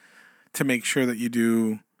things to make sure that you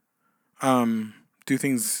do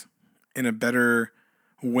things in a better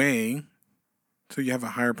way so you have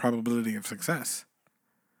a higher probability of success.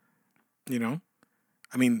 You know?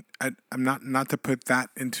 I mean, I'm not to put that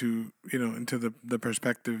into the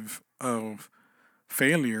perspective of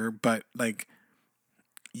failure, but like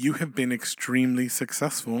you have been extremely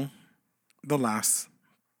successful the last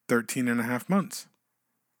 13 and a half months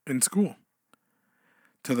in school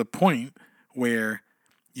to the point where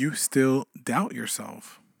you still doubt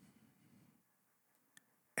yourself.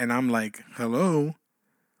 And I'm like, hello,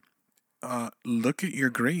 look at your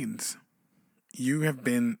grades. You have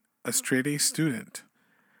been a straight A student.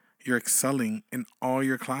 You're excelling in all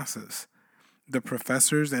your classes. The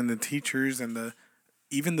professors and the teachers and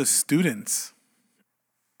even the students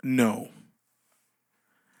know.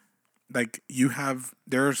 Like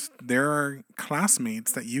there are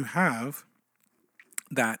classmates that you have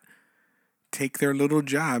that take their little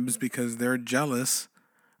jabs because they're jealous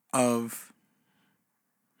of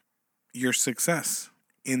your success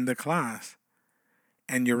in the class.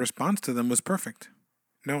 And your response to them was perfect.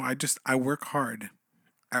 No, I work hard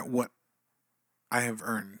at what I have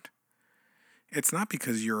earned. It's not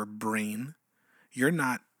because you're a brain. You're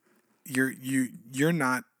not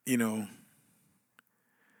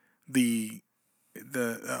the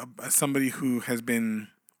somebody who has been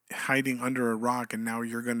hiding under a rock and now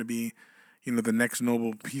you're going to be, the next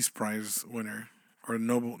Nobel Peace Prize winner or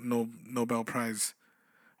Nobel Prize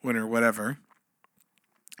winner, whatever.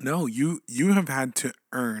 No, you have had to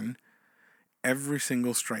earn every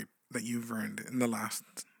single stripe that you've earned in the last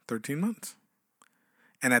 13 months.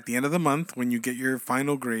 And at the end of the month, when you get your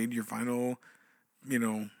final grade, your final,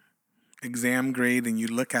 exam grade, and you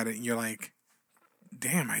look at it and you're like,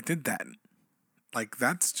 damn, I did that. Like,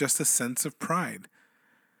 that's just a sense of pride.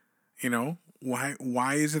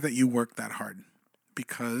 Why is it that you work that hard?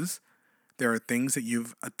 Because there are things that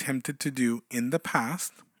you've attempted to do in the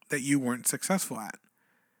past that you weren't successful at.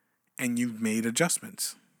 And you've made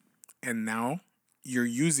adjustments. And now you're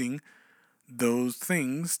using those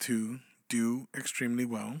things to do extremely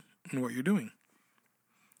well in what you're doing.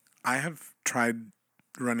 I have tried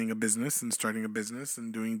running a business and starting a business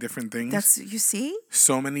and doing different things. You see?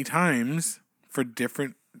 So many times for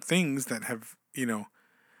different things that have,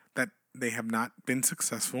 that they have not been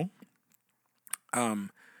successful.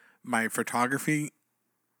 My photography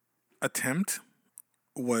attempt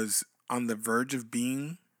was on the verge of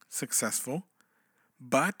being successful,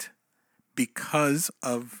 but because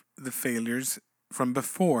of the failures from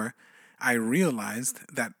before, I realized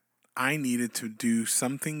that I needed to do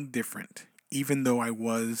something different. Even though I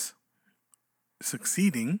was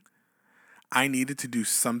succeeding, I needed to do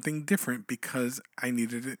something different because I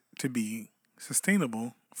needed it to be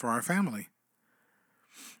sustainable for our family.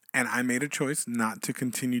 And I made a choice not to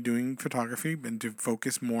continue doing photography and to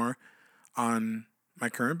focus more on my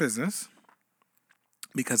current business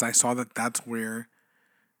because I saw that that's where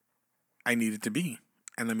I needed to be.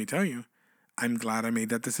 And let me tell you, I'm glad I made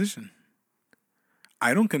that decision.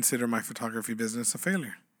 I don't consider my photography business a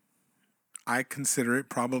failure. I consider it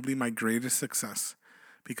probably my greatest success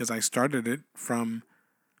because I started it from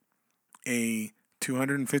a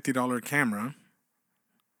 $250 camera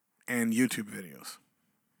and YouTube videos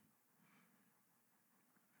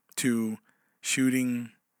to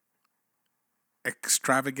shooting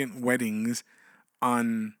extravagant weddings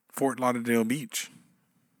on Fort Lauderdale Beach.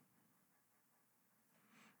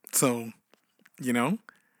 So,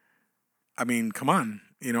 I mean, come on.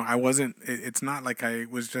 I wasn't, it's not like I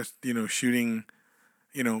was just, shooting,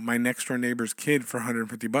 my next door neighbor's kid for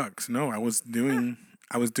 $150. No, I was doing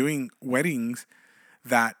weddings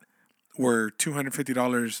that were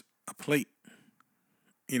 $250 a plate,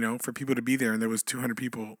 for people to be there. And there was 200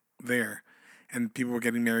 people there, and people were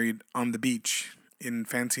getting married on the beach, in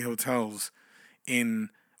fancy hotels,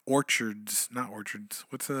 in orchards, not orchards.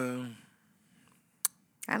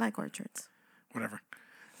 I like orchards. Whatever.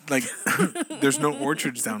 Like, there's no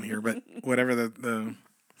orchards down here, but whatever when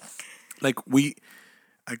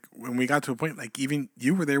we got to a point, like, even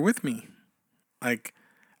you were there with me. Like,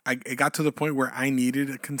 it got to the point where I needed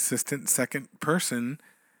a consistent second person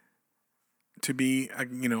to be,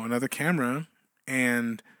 another camera,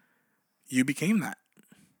 and you became that.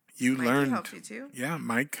 You Mikey learned. Helped you too? Yeah,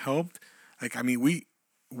 Mike helped. Like, I mean,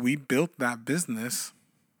 we built that business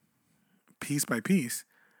piece by piece.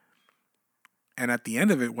 And at the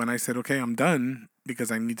end of it, when I said, okay, I'm done because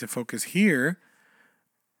I need to focus here,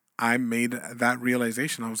 I made that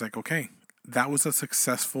realization. I was like, okay, that was a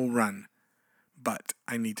successful run, but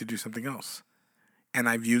I need to do something else. And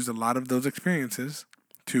I've used a lot of those experiences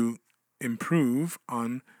to improve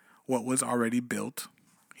on what was already built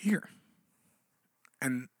here.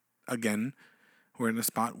 And again, we're in a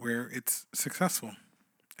spot where it's successful,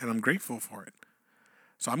 and I'm grateful for it.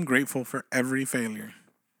 So I'm grateful for every failure.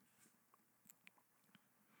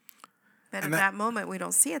 But at that moment, we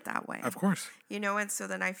don't see it that way. Of course. And so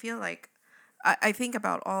then I feel like, I think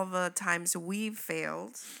about all the times we've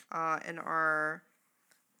failed in our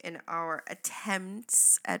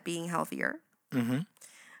attempts at being healthier. Mm-hmm.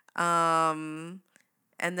 And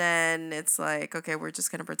then it's like, okay, we're just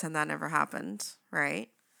going to pretend that never happened, right?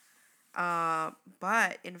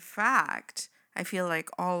 But in fact, I feel like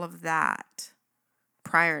all of that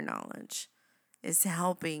prior knowledge is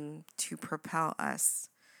helping to propel us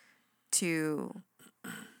to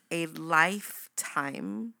a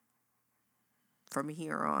lifetime from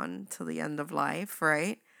here on till the end of life,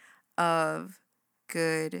 right? Of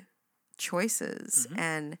good choices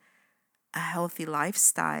and a healthy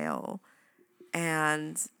lifestyle.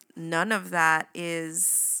 And none of that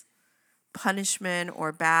is punishment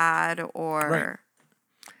or bad or...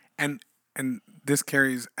 Right. And this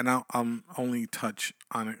carries, and I'll only touch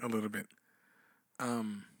on it a little bit.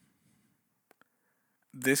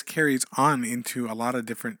 This carries on into a lot of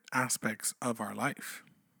different aspects of our life.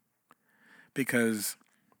 Because,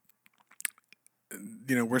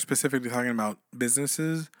 we're specifically talking about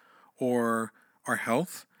businesses or our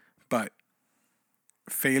health, but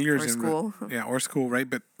failures or school. Or school, right?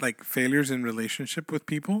 But like failures in relationship with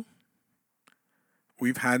people,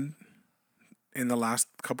 we've had in the last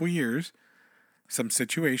couple years some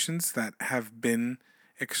situations that have been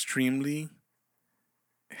extremely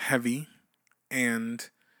heavy and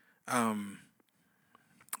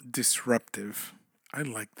disruptive. I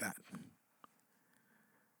like that.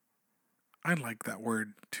 I like that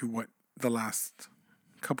word to what the last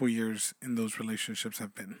couple years in those relationships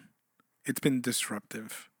have been. It's been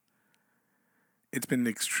disruptive. It's been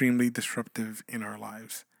extremely disruptive in our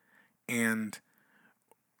lives. And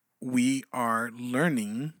we are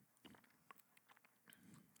learning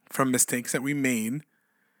from mistakes that we made,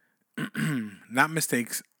 not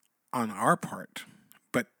mistakes on our part,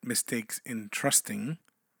 but mistakes in trusting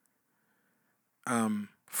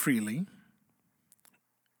freely,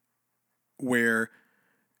 where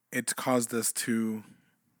it's caused us to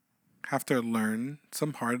have to learn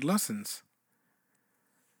some hard lessons.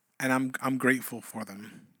 And I'm grateful for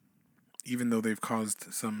them, even though they've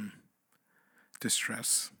caused some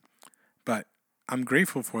distress. But I'm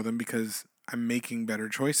grateful for them because I'm making better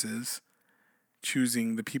choices,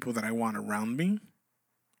 choosing the people that I want around me,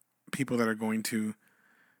 people that are going to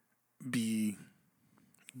be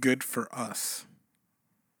good for us,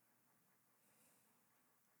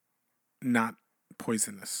 not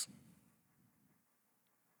poisonous.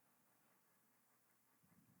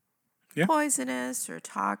 Yeah. Poisonous or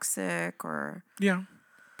toxic or... Yeah.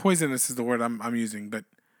 Poisonous is the word I'm using, but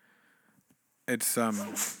it's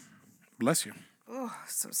bless you. Oh,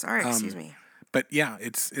 so sorry, excuse me. But yeah,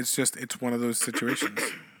 it's one of those situations.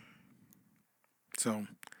 So,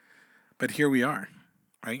 but here we are,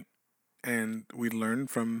 right? And we learn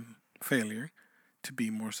from failure to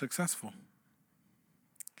be more successful.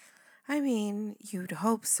 I mean, you'd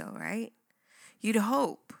hope so, right? You'd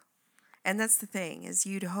hope. And that's the thing, is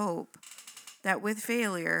you'd hope that with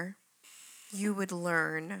failure, you would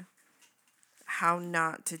learn how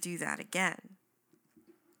not to do that again.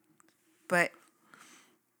 But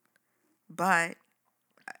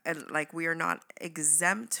like, we are not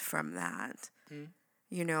exempt from that.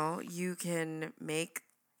 You know, you can make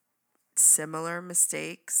similar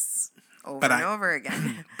mistakes over and over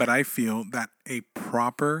again. But I feel that a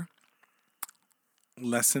proper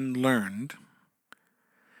lesson learned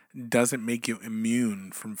doesn't make you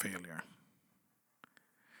immune from failure.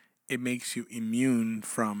 It makes you immune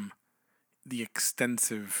from the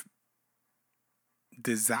extensive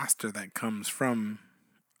disaster that comes from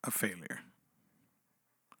a failure.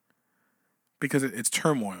 Because it's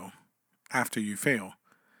turmoil after you fail.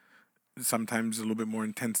 Sometimes a little bit more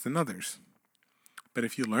intense than others. But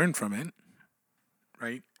if you learn from it,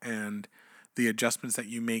 right, and the adjustments that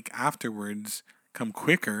you make afterwards come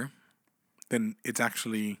quicker, then it's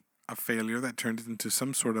actually a failure that turns into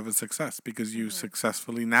some sort of a success because you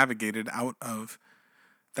successfully navigated out of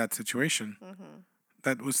that situation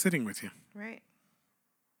that was sitting with you. Right.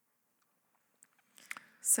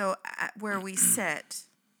 So where we sit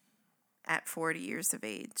at 40 years of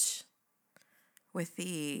age with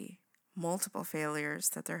the multiple failures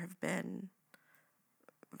that there have been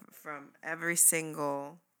from every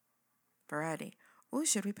single variety. Oh,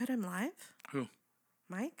 should we put him live? Who?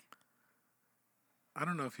 Mike? I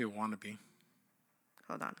don't know if he'll want to be.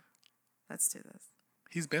 Hold on. Let's do this.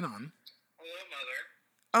 He's been on. Hello, Mother.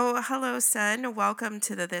 Oh, hello, son. Welcome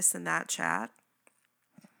to the This and That chat.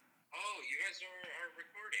 Oh, you guys are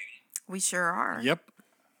recording. We sure are. Yep.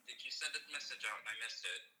 Did you send a message out and I missed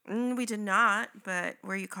it? We did not, but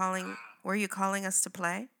were you calling us to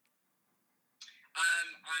play? I'm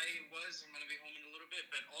going to be home in a little bit,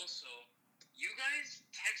 but also, you guys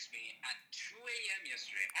text me at 2 a.m.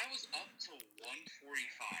 yesterday. I was up till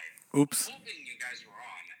 1:45. Oops. Hoping you guys were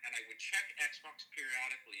on, and I would check Xbox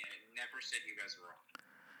periodically, and it never said you guys were on.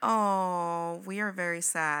 Oh, we are very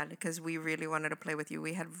sad because we really wanted to play with you.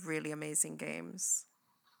 We had really amazing games.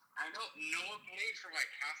 I know Noah played for like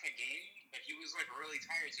half a game, but he was like really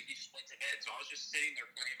tired, so he just went to bed. So I was just sitting there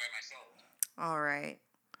playing by myself. All right.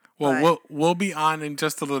 Well, we'll be on in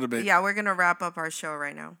just a little bit. Yeah, we're gonna wrap up our show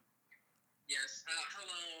right now. Yes.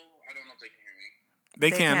 Hello. I don't know if they can hear me.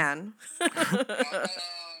 They can. Hello.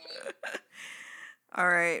 All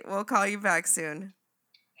right. We'll call you back soon.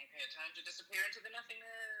 Okay, time to disappear into the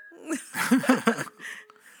nothingness.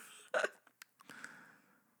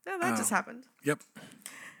 Yeah, that just happened. Yep.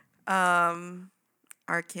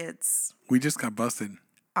 Our kids. We just got busted.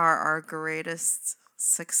 Are our greatest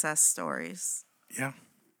success stories. Yeah.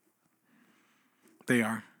 They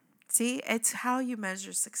are. See, it's how you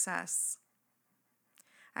measure success.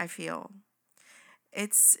 I feel.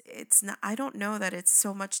 It's not, I don't know that it's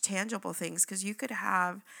so much tangible things, because you could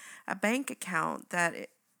have a bank account that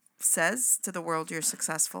it says to the world you're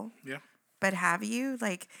successful. Yeah. But have you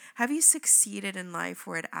succeeded in life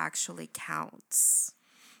where it actually counts?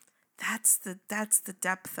 That's the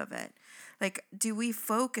depth of it. Like, do we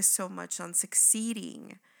focus so much on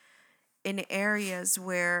succeeding in areas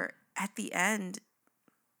where at the end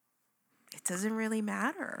it doesn't really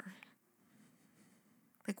matter?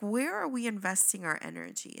 Like, where are we investing our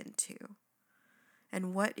energy into?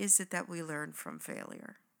 And what is it that we learn from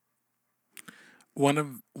failure? One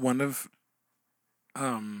of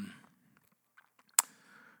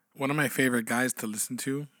my favorite guys to listen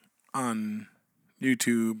to on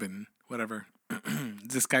YouTube and whatever.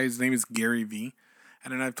 This guy's name is Gary Vee.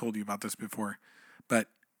 And I've told you about this before, but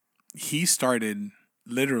he started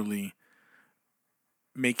literally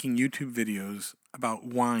making YouTube videos about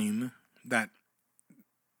wine that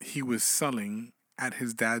he was selling at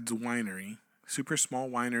his dad's winery, super small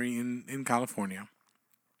winery in California.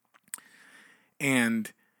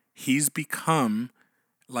 And he's become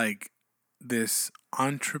like this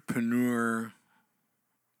entrepreneur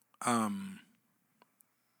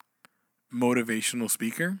motivational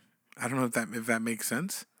speaker. I don't know if that makes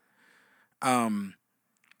sense. And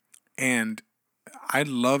I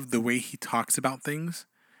love the way he talks about things,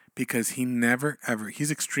 because he never ever, he's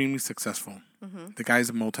extremely successful. Mm-hmm. The guy's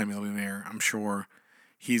a multimillionaire, I'm sure.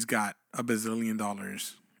 He's got $1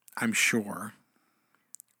 bazillion, I'm sure.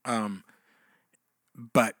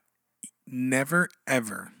 But never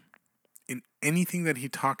ever in anything that he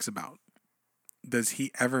talks about does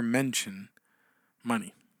he ever mention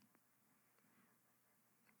money.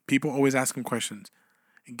 People always ask him questions.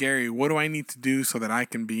 Gary, what do I need to do so that I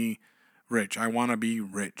can be rich? I want to be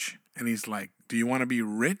rich. And he's like, do you want to be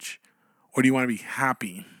rich or do you want to be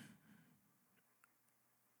happy?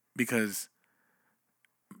 because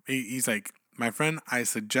he's like, my friend, I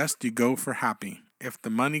suggest you go for happy. If the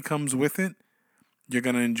money comes with it, you're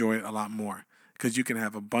going to enjoy it a lot more, because you can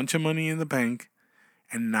have a bunch of money in the bank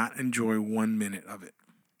and not enjoy 1 minute of it.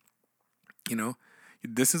 You know,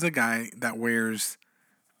 this is a guy that wears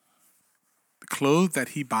clothes that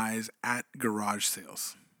he buys at garage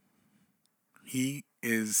sales. He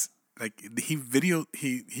is like,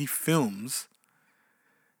 he films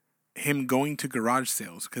him going to garage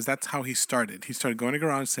sales, because that's how he started. He started going to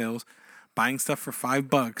garage sales, buying stuff for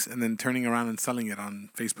 $5, and then turning around and selling it on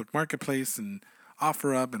Facebook Marketplace and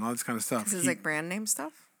OfferUp and all this kind of stuff. This is like brand name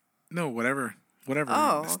stuff? No, whatever.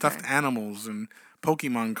 Oh, Stuffed animals and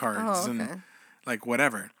Pokemon cards and like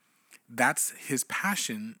whatever. That's his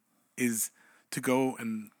passion, is to go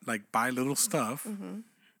and like buy little stuff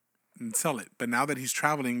and sell it. But now that he's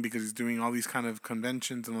traveling, because he's doing all these kind of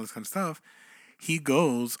conventions and all this kind of stuff, he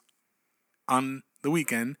goes on the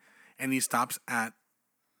weekend and he stops at,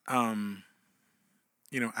 at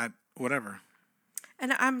whatever.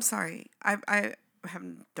 And I'm sorry, I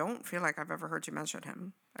don't feel like I've ever heard you mention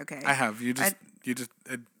him. Okay, I have.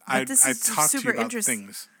 I talk to you about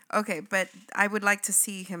things. Okay, but I would like to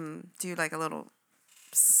see him do like a little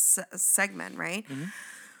segment, right? Mm-hmm.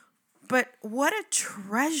 But what a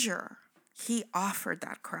treasure he offered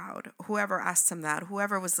that crowd, whoever asked him that,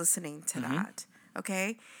 whoever was listening to that,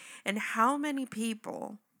 okay? And how many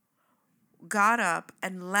people got up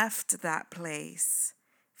and left that place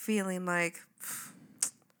feeling like,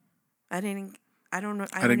 I don't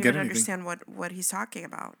even understand what he's talking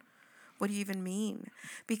about. What do you even mean?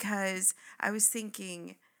 Because I was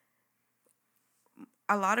thinking,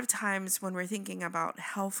 a lot of times when we're thinking about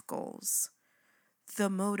health goals, the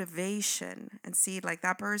motivation, and see, like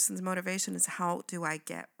that person's motivation is, how do I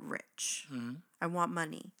get rich? Mm-hmm. I want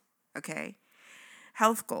money. Okay.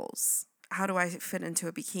 Health goals. How do I fit into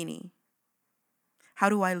a bikini? How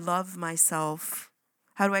do I love myself?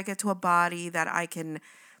 How do I get to a body that I can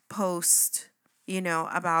post,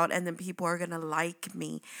 about, and then people are going to like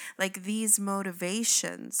me? Like, these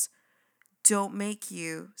motivations don't make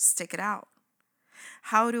you stick it out.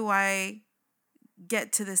 How do I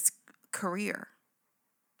get to this career?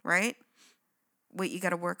 Right? Wait, you got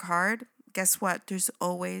to work hard. Guess what? There's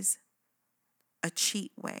always a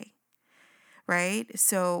cheat way. Right?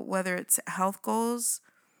 So whether it's health goals,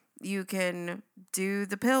 you can do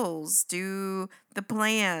the pills, do the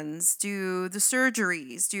plans, do the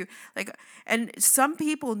surgeries, and some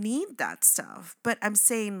people need that stuff. But I'm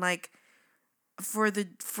saying, like, for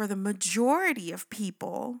the majority of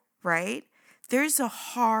people, right? There's a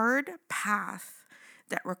hard path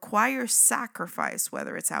that requires sacrifice,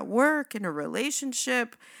 whether it's at work, in a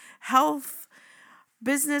relationship, health,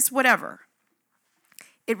 business, whatever.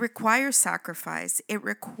 It requires sacrifice. It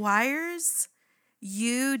requires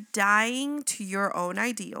you dying to your own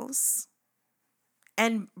ideals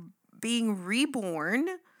and being reborn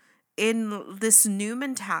in this new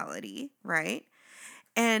mentality, right?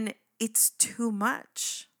 And it's too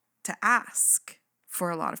much to ask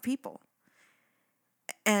for a lot of people.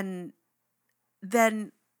 And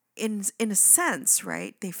then in a sense,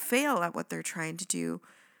 right, they fail at what they're trying to do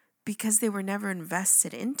because they were never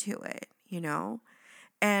invested into it,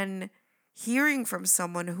 And hearing from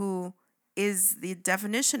someone who is the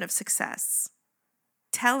definition of success,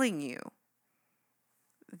 telling you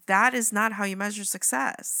that is not how you measure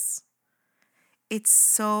success. It's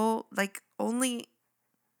so, like, only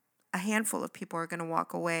a handful of people are going to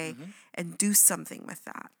walk away and do something with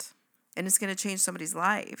that. And it's going to change somebody's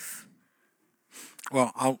life.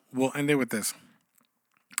 Well, we'll end it with this.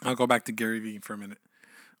 I'll go back to Gary Vee for a minute.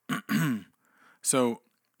 So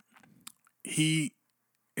he,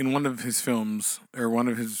 in one of his films or one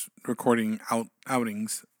of his recording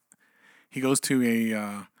outings, he goes to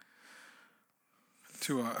a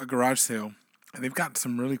garage sale, and they've got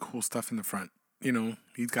some really cool stuff in the front.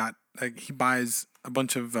 He's got, like, he buys a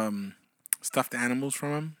bunch of stuffed animals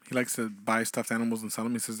from him. He likes to buy stuffed animals and sell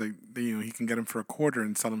them. He says he can get them for $25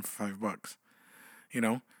 and sell them for $5.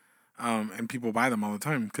 And people buy them all the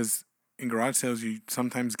time, because in garage sales you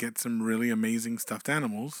sometimes get some really amazing stuffed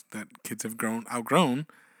animals that kids have outgrown,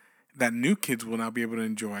 that new kids will now be able to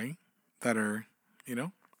enjoy, that are,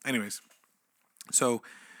 anyways. So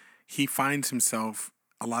he finds himself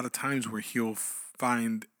a lot of times where he'll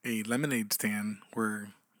find a lemonade stand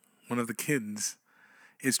where one of the kids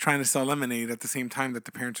is trying to sell lemonade at the same time that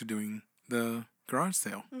the parents are doing the garage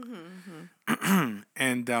sale.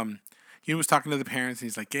 And he was talking to the parents, and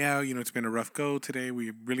he's like, yeah, it's been a rough go today.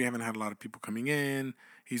 We really haven't had a lot of people coming in.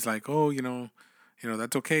 He's like, oh,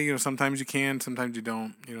 that's okay. Sometimes you can, sometimes you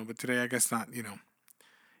don't, but today I guess not,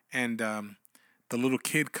 And the little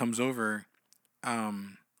kid comes over,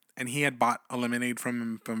 and he had bought a lemonade from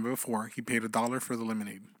him from before. He paid $1 for the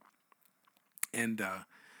lemonade. And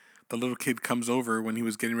the little kid comes over when he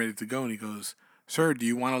was getting ready to go, and he goes, "Sir, do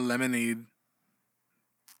you want a lemonade?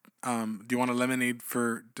 Do you want a lemonade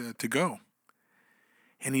to go?"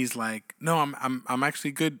 And he's like, "No, I'm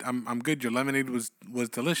actually good. I'm good. Your lemonade was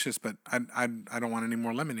delicious, but I don't want any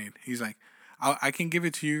more lemonade." He's like, I can give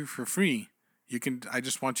it to you for free. You can. I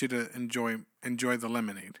just want you to enjoy the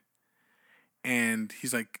lemonade." And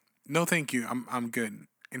he's like, "No, thank you. I'm good."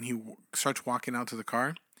 And he starts walking out to the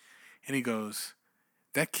car, and he goes,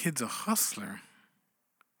 "That kid's a hustler.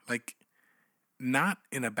 Like, not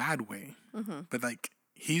in a bad way, but like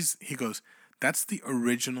he goes, that's the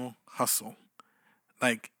original hustle.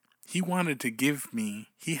 Like, he wanted to give me.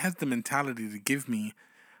 He has the mentality to give me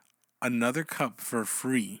another cup for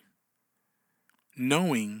free,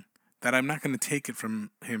 knowing that I'm not going to take it from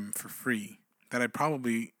him for free, that I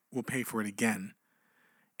probably will pay for it again."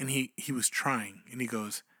 And he was trying, and he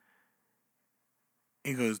goes,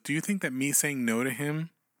 "Do you think that me saying no to him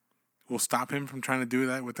will stop him from trying to do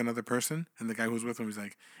that with another person?" And the guy who's with him,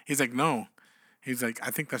 he's like, "No." He's like, "I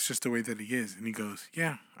think that's just the way that he is." And he goes,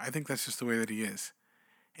 "Yeah, I think that's just the way that he is."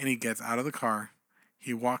 And he gets out of the car,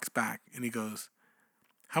 he walks back, and he goes,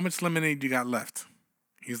 "How much lemonade you got left?"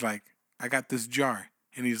 He's like, "I got this jar."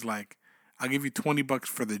 And he's like, "I'll give you $20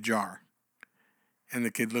 for the jar." And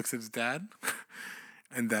the kid looks at his dad,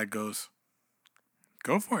 and Dad goes,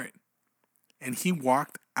 "Go for it." And he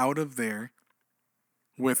walked out of there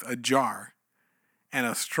with a jar and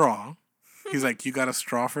a straw. He's like, "You got a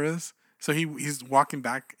straw for this?" So he's walking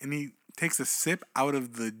back, and he takes a sip out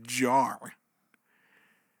of the jar.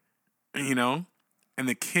 You know? And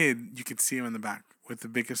the kid, you could see him in the back with the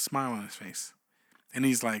biggest smile on his face. And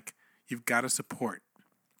he's like, "You've got to support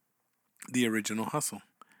the original hustle."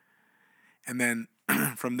 And then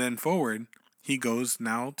from then forward, he goes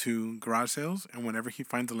now to garage sales, and whenever he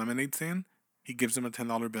finds a lemonade stand, he gives him a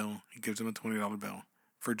 $10 bill. He gives him a $20 bill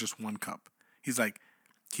for just one cup. He's like,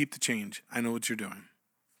 "Keep the change. I know what you're doing.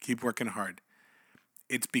 Keep working hard."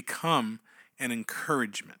 It's become an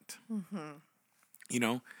encouragement. You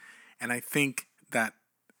know? And I think that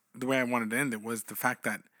the way I wanted to end it was the fact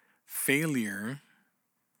that failure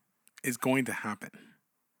is going to happen.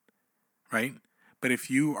 Right? But if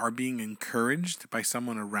you are being encouraged by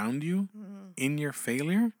someone around you in your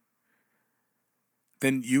failure,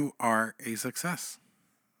 then you are a success.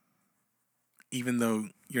 Even though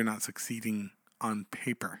you're not succeeding on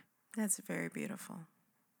paper. That's very beautiful.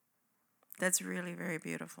 That's really very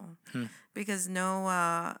beautiful. Because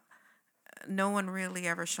no one really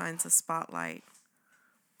ever shines a spotlight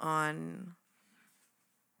on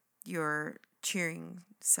your cheering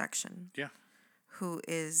section. Yeah. Who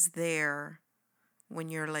is there when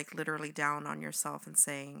you're like literally down on yourself and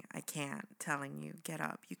saying, "I can't," telling you, "Get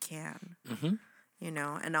up, you can." You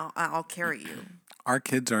know, and I'll carry you. Our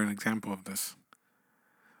kids are an example of this.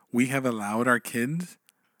 We have allowed our kids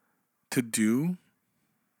to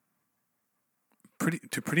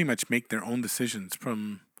pretty much make their own decisions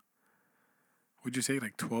from, would you say,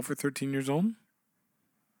 like 12 or 13 years old?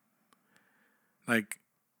 Like,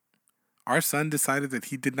 our son decided that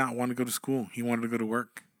he did not want to go to school. He wanted to go to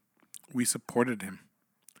work. We supported him.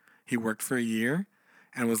 He worked for a year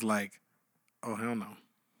and was like, "Oh, hell no.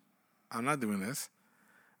 I'm not doing this.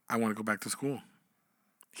 I want to go back to school."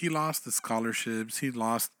 He lost the scholarships. He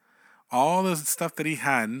lost all the stuff that he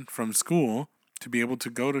had from school to be able to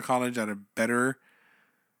go to college at a better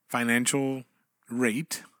financial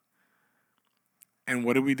rate. And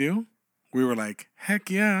what did we do? We were like, "Heck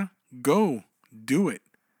yeah, go, do it."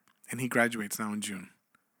 And he graduates now in June.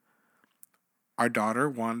 Our daughter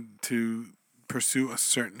wanted to pursue a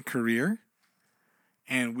certain career,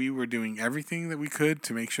 and we were doing everything that we could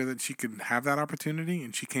to make sure that she could have that opportunity.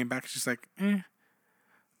 And she came back, she's like,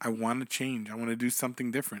 "I want to change. I want to do something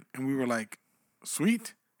different." And we were like,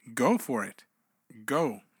 "Sweet, go for it.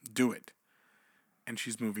 Go, do it." And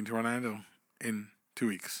she's moving to Orlando in 2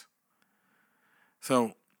 weeks.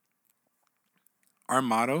 So our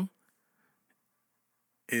motto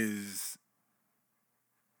is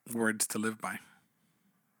words to live by.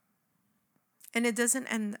 And it doesn't,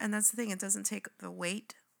 and that's the thing, it doesn't take the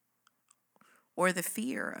weight or the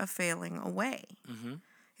fear of failing away.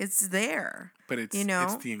 It's there. But it's, you know,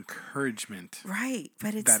 it's the encouragement. Right.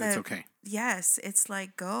 But it's that it's okay. Yes. It's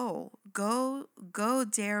like, go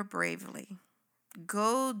dare bravely.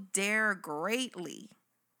 Go dare greatly.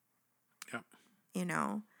 Yep. You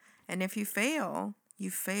know, and if you fail, you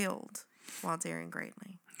failed while daring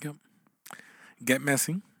greatly. Yep. Get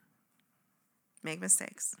messy. Make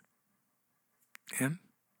mistakes. And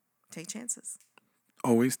take chances.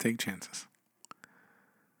 always take chances.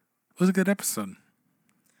 It was a good episode.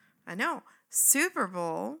 I know. Super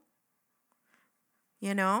Bowl,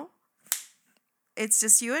 you know, it's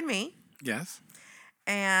just you and me. Yes.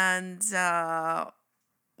 And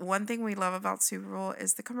one thing we love about Super Bowl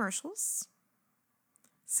is the commercials.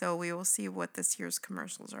 So we will see what this year's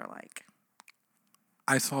commercials are like.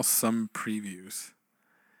 I saw some previews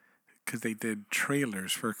because they did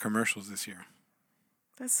trailers for commercials this year.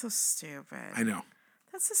 That's so stupid. I know.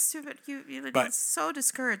 That's so stupid. It's so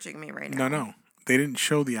discouraging me right now. No. They didn't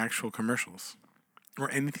show the actual commercials or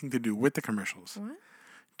anything to do with the commercials. What?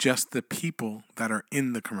 Just the people that are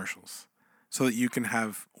in the commercials so that you can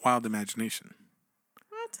have wild imagination.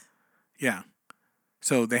 What? Yeah.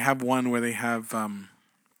 So they have one where they have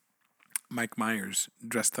Mike Myers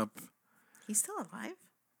dressed up. He's still alive?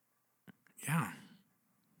 Yeah.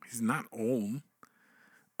 He's not old.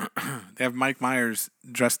 They have Mike Myers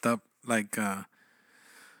dressed up like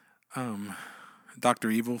Dr.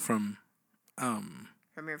 Evil from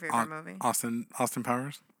your favorite movie? Austin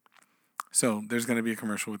Powers. So there's going to be a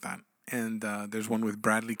commercial with that. And there's one with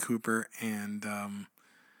Bradley Cooper and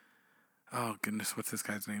oh goodness, what's this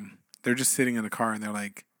guy's name? They're just sitting in a car and they're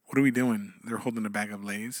like, what are we doing? They're holding a bag of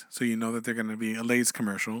Lay's. So you know that they're going to be a Lay's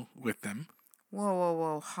commercial with them.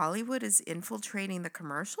 Whoa. Hollywood is infiltrating the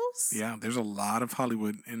commercials? Yeah, there's a lot of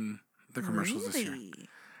Hollywood in the commercials this year.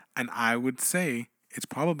 And I would say it's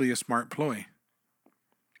probably a smart ploy.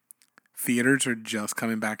 Theaters are just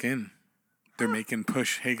coming back in. They're making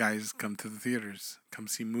push, hey guys, come to the theaters. Come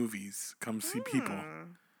see movies. Come see people.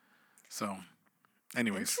 So,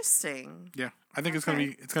 anyways. Interesting. Yeah. I think it's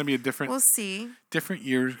gonna be a different We'll see. Different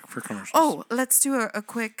year for commercials. Oh, let's do a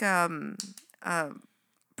quick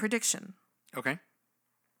prediction. Okay.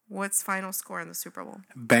 What's final score in the Super Bowl?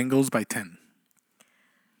 Bengals by 10.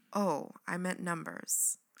 Oh, I meant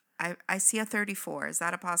numbers. I see a 34. Is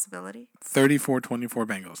that a possibility? 34-24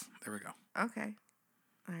 Bengals. There we go. Okay.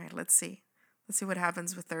 All right, let's see. Let's see what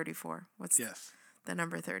happens with 34. What's the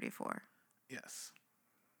number 34? Yes.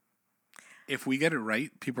 If we get it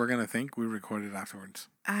right, people are going to think we recorded afterwards.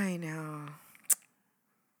 I know.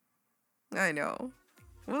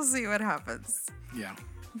 We'll see what happens. Yeah.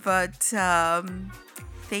 But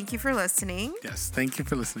thank you for listening. Yes, thank you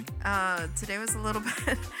for listening. Today was a little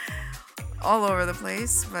bit all over the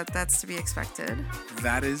place, but that's to be expected.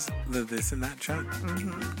 That is the this and that chat.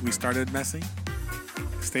 Mm-hmm. We started messy,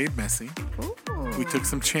 stayed messy. Ooh. We took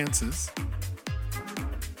some chances.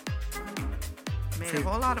 Made a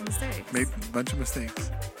whole lot of mistakes. Made a bunch of mistakes.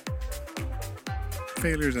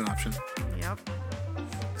 Failure is an option. Yep.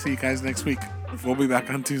 See you guys next week. We'll be back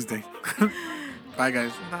on Tuesday. Bye,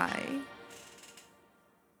 guys. Bye.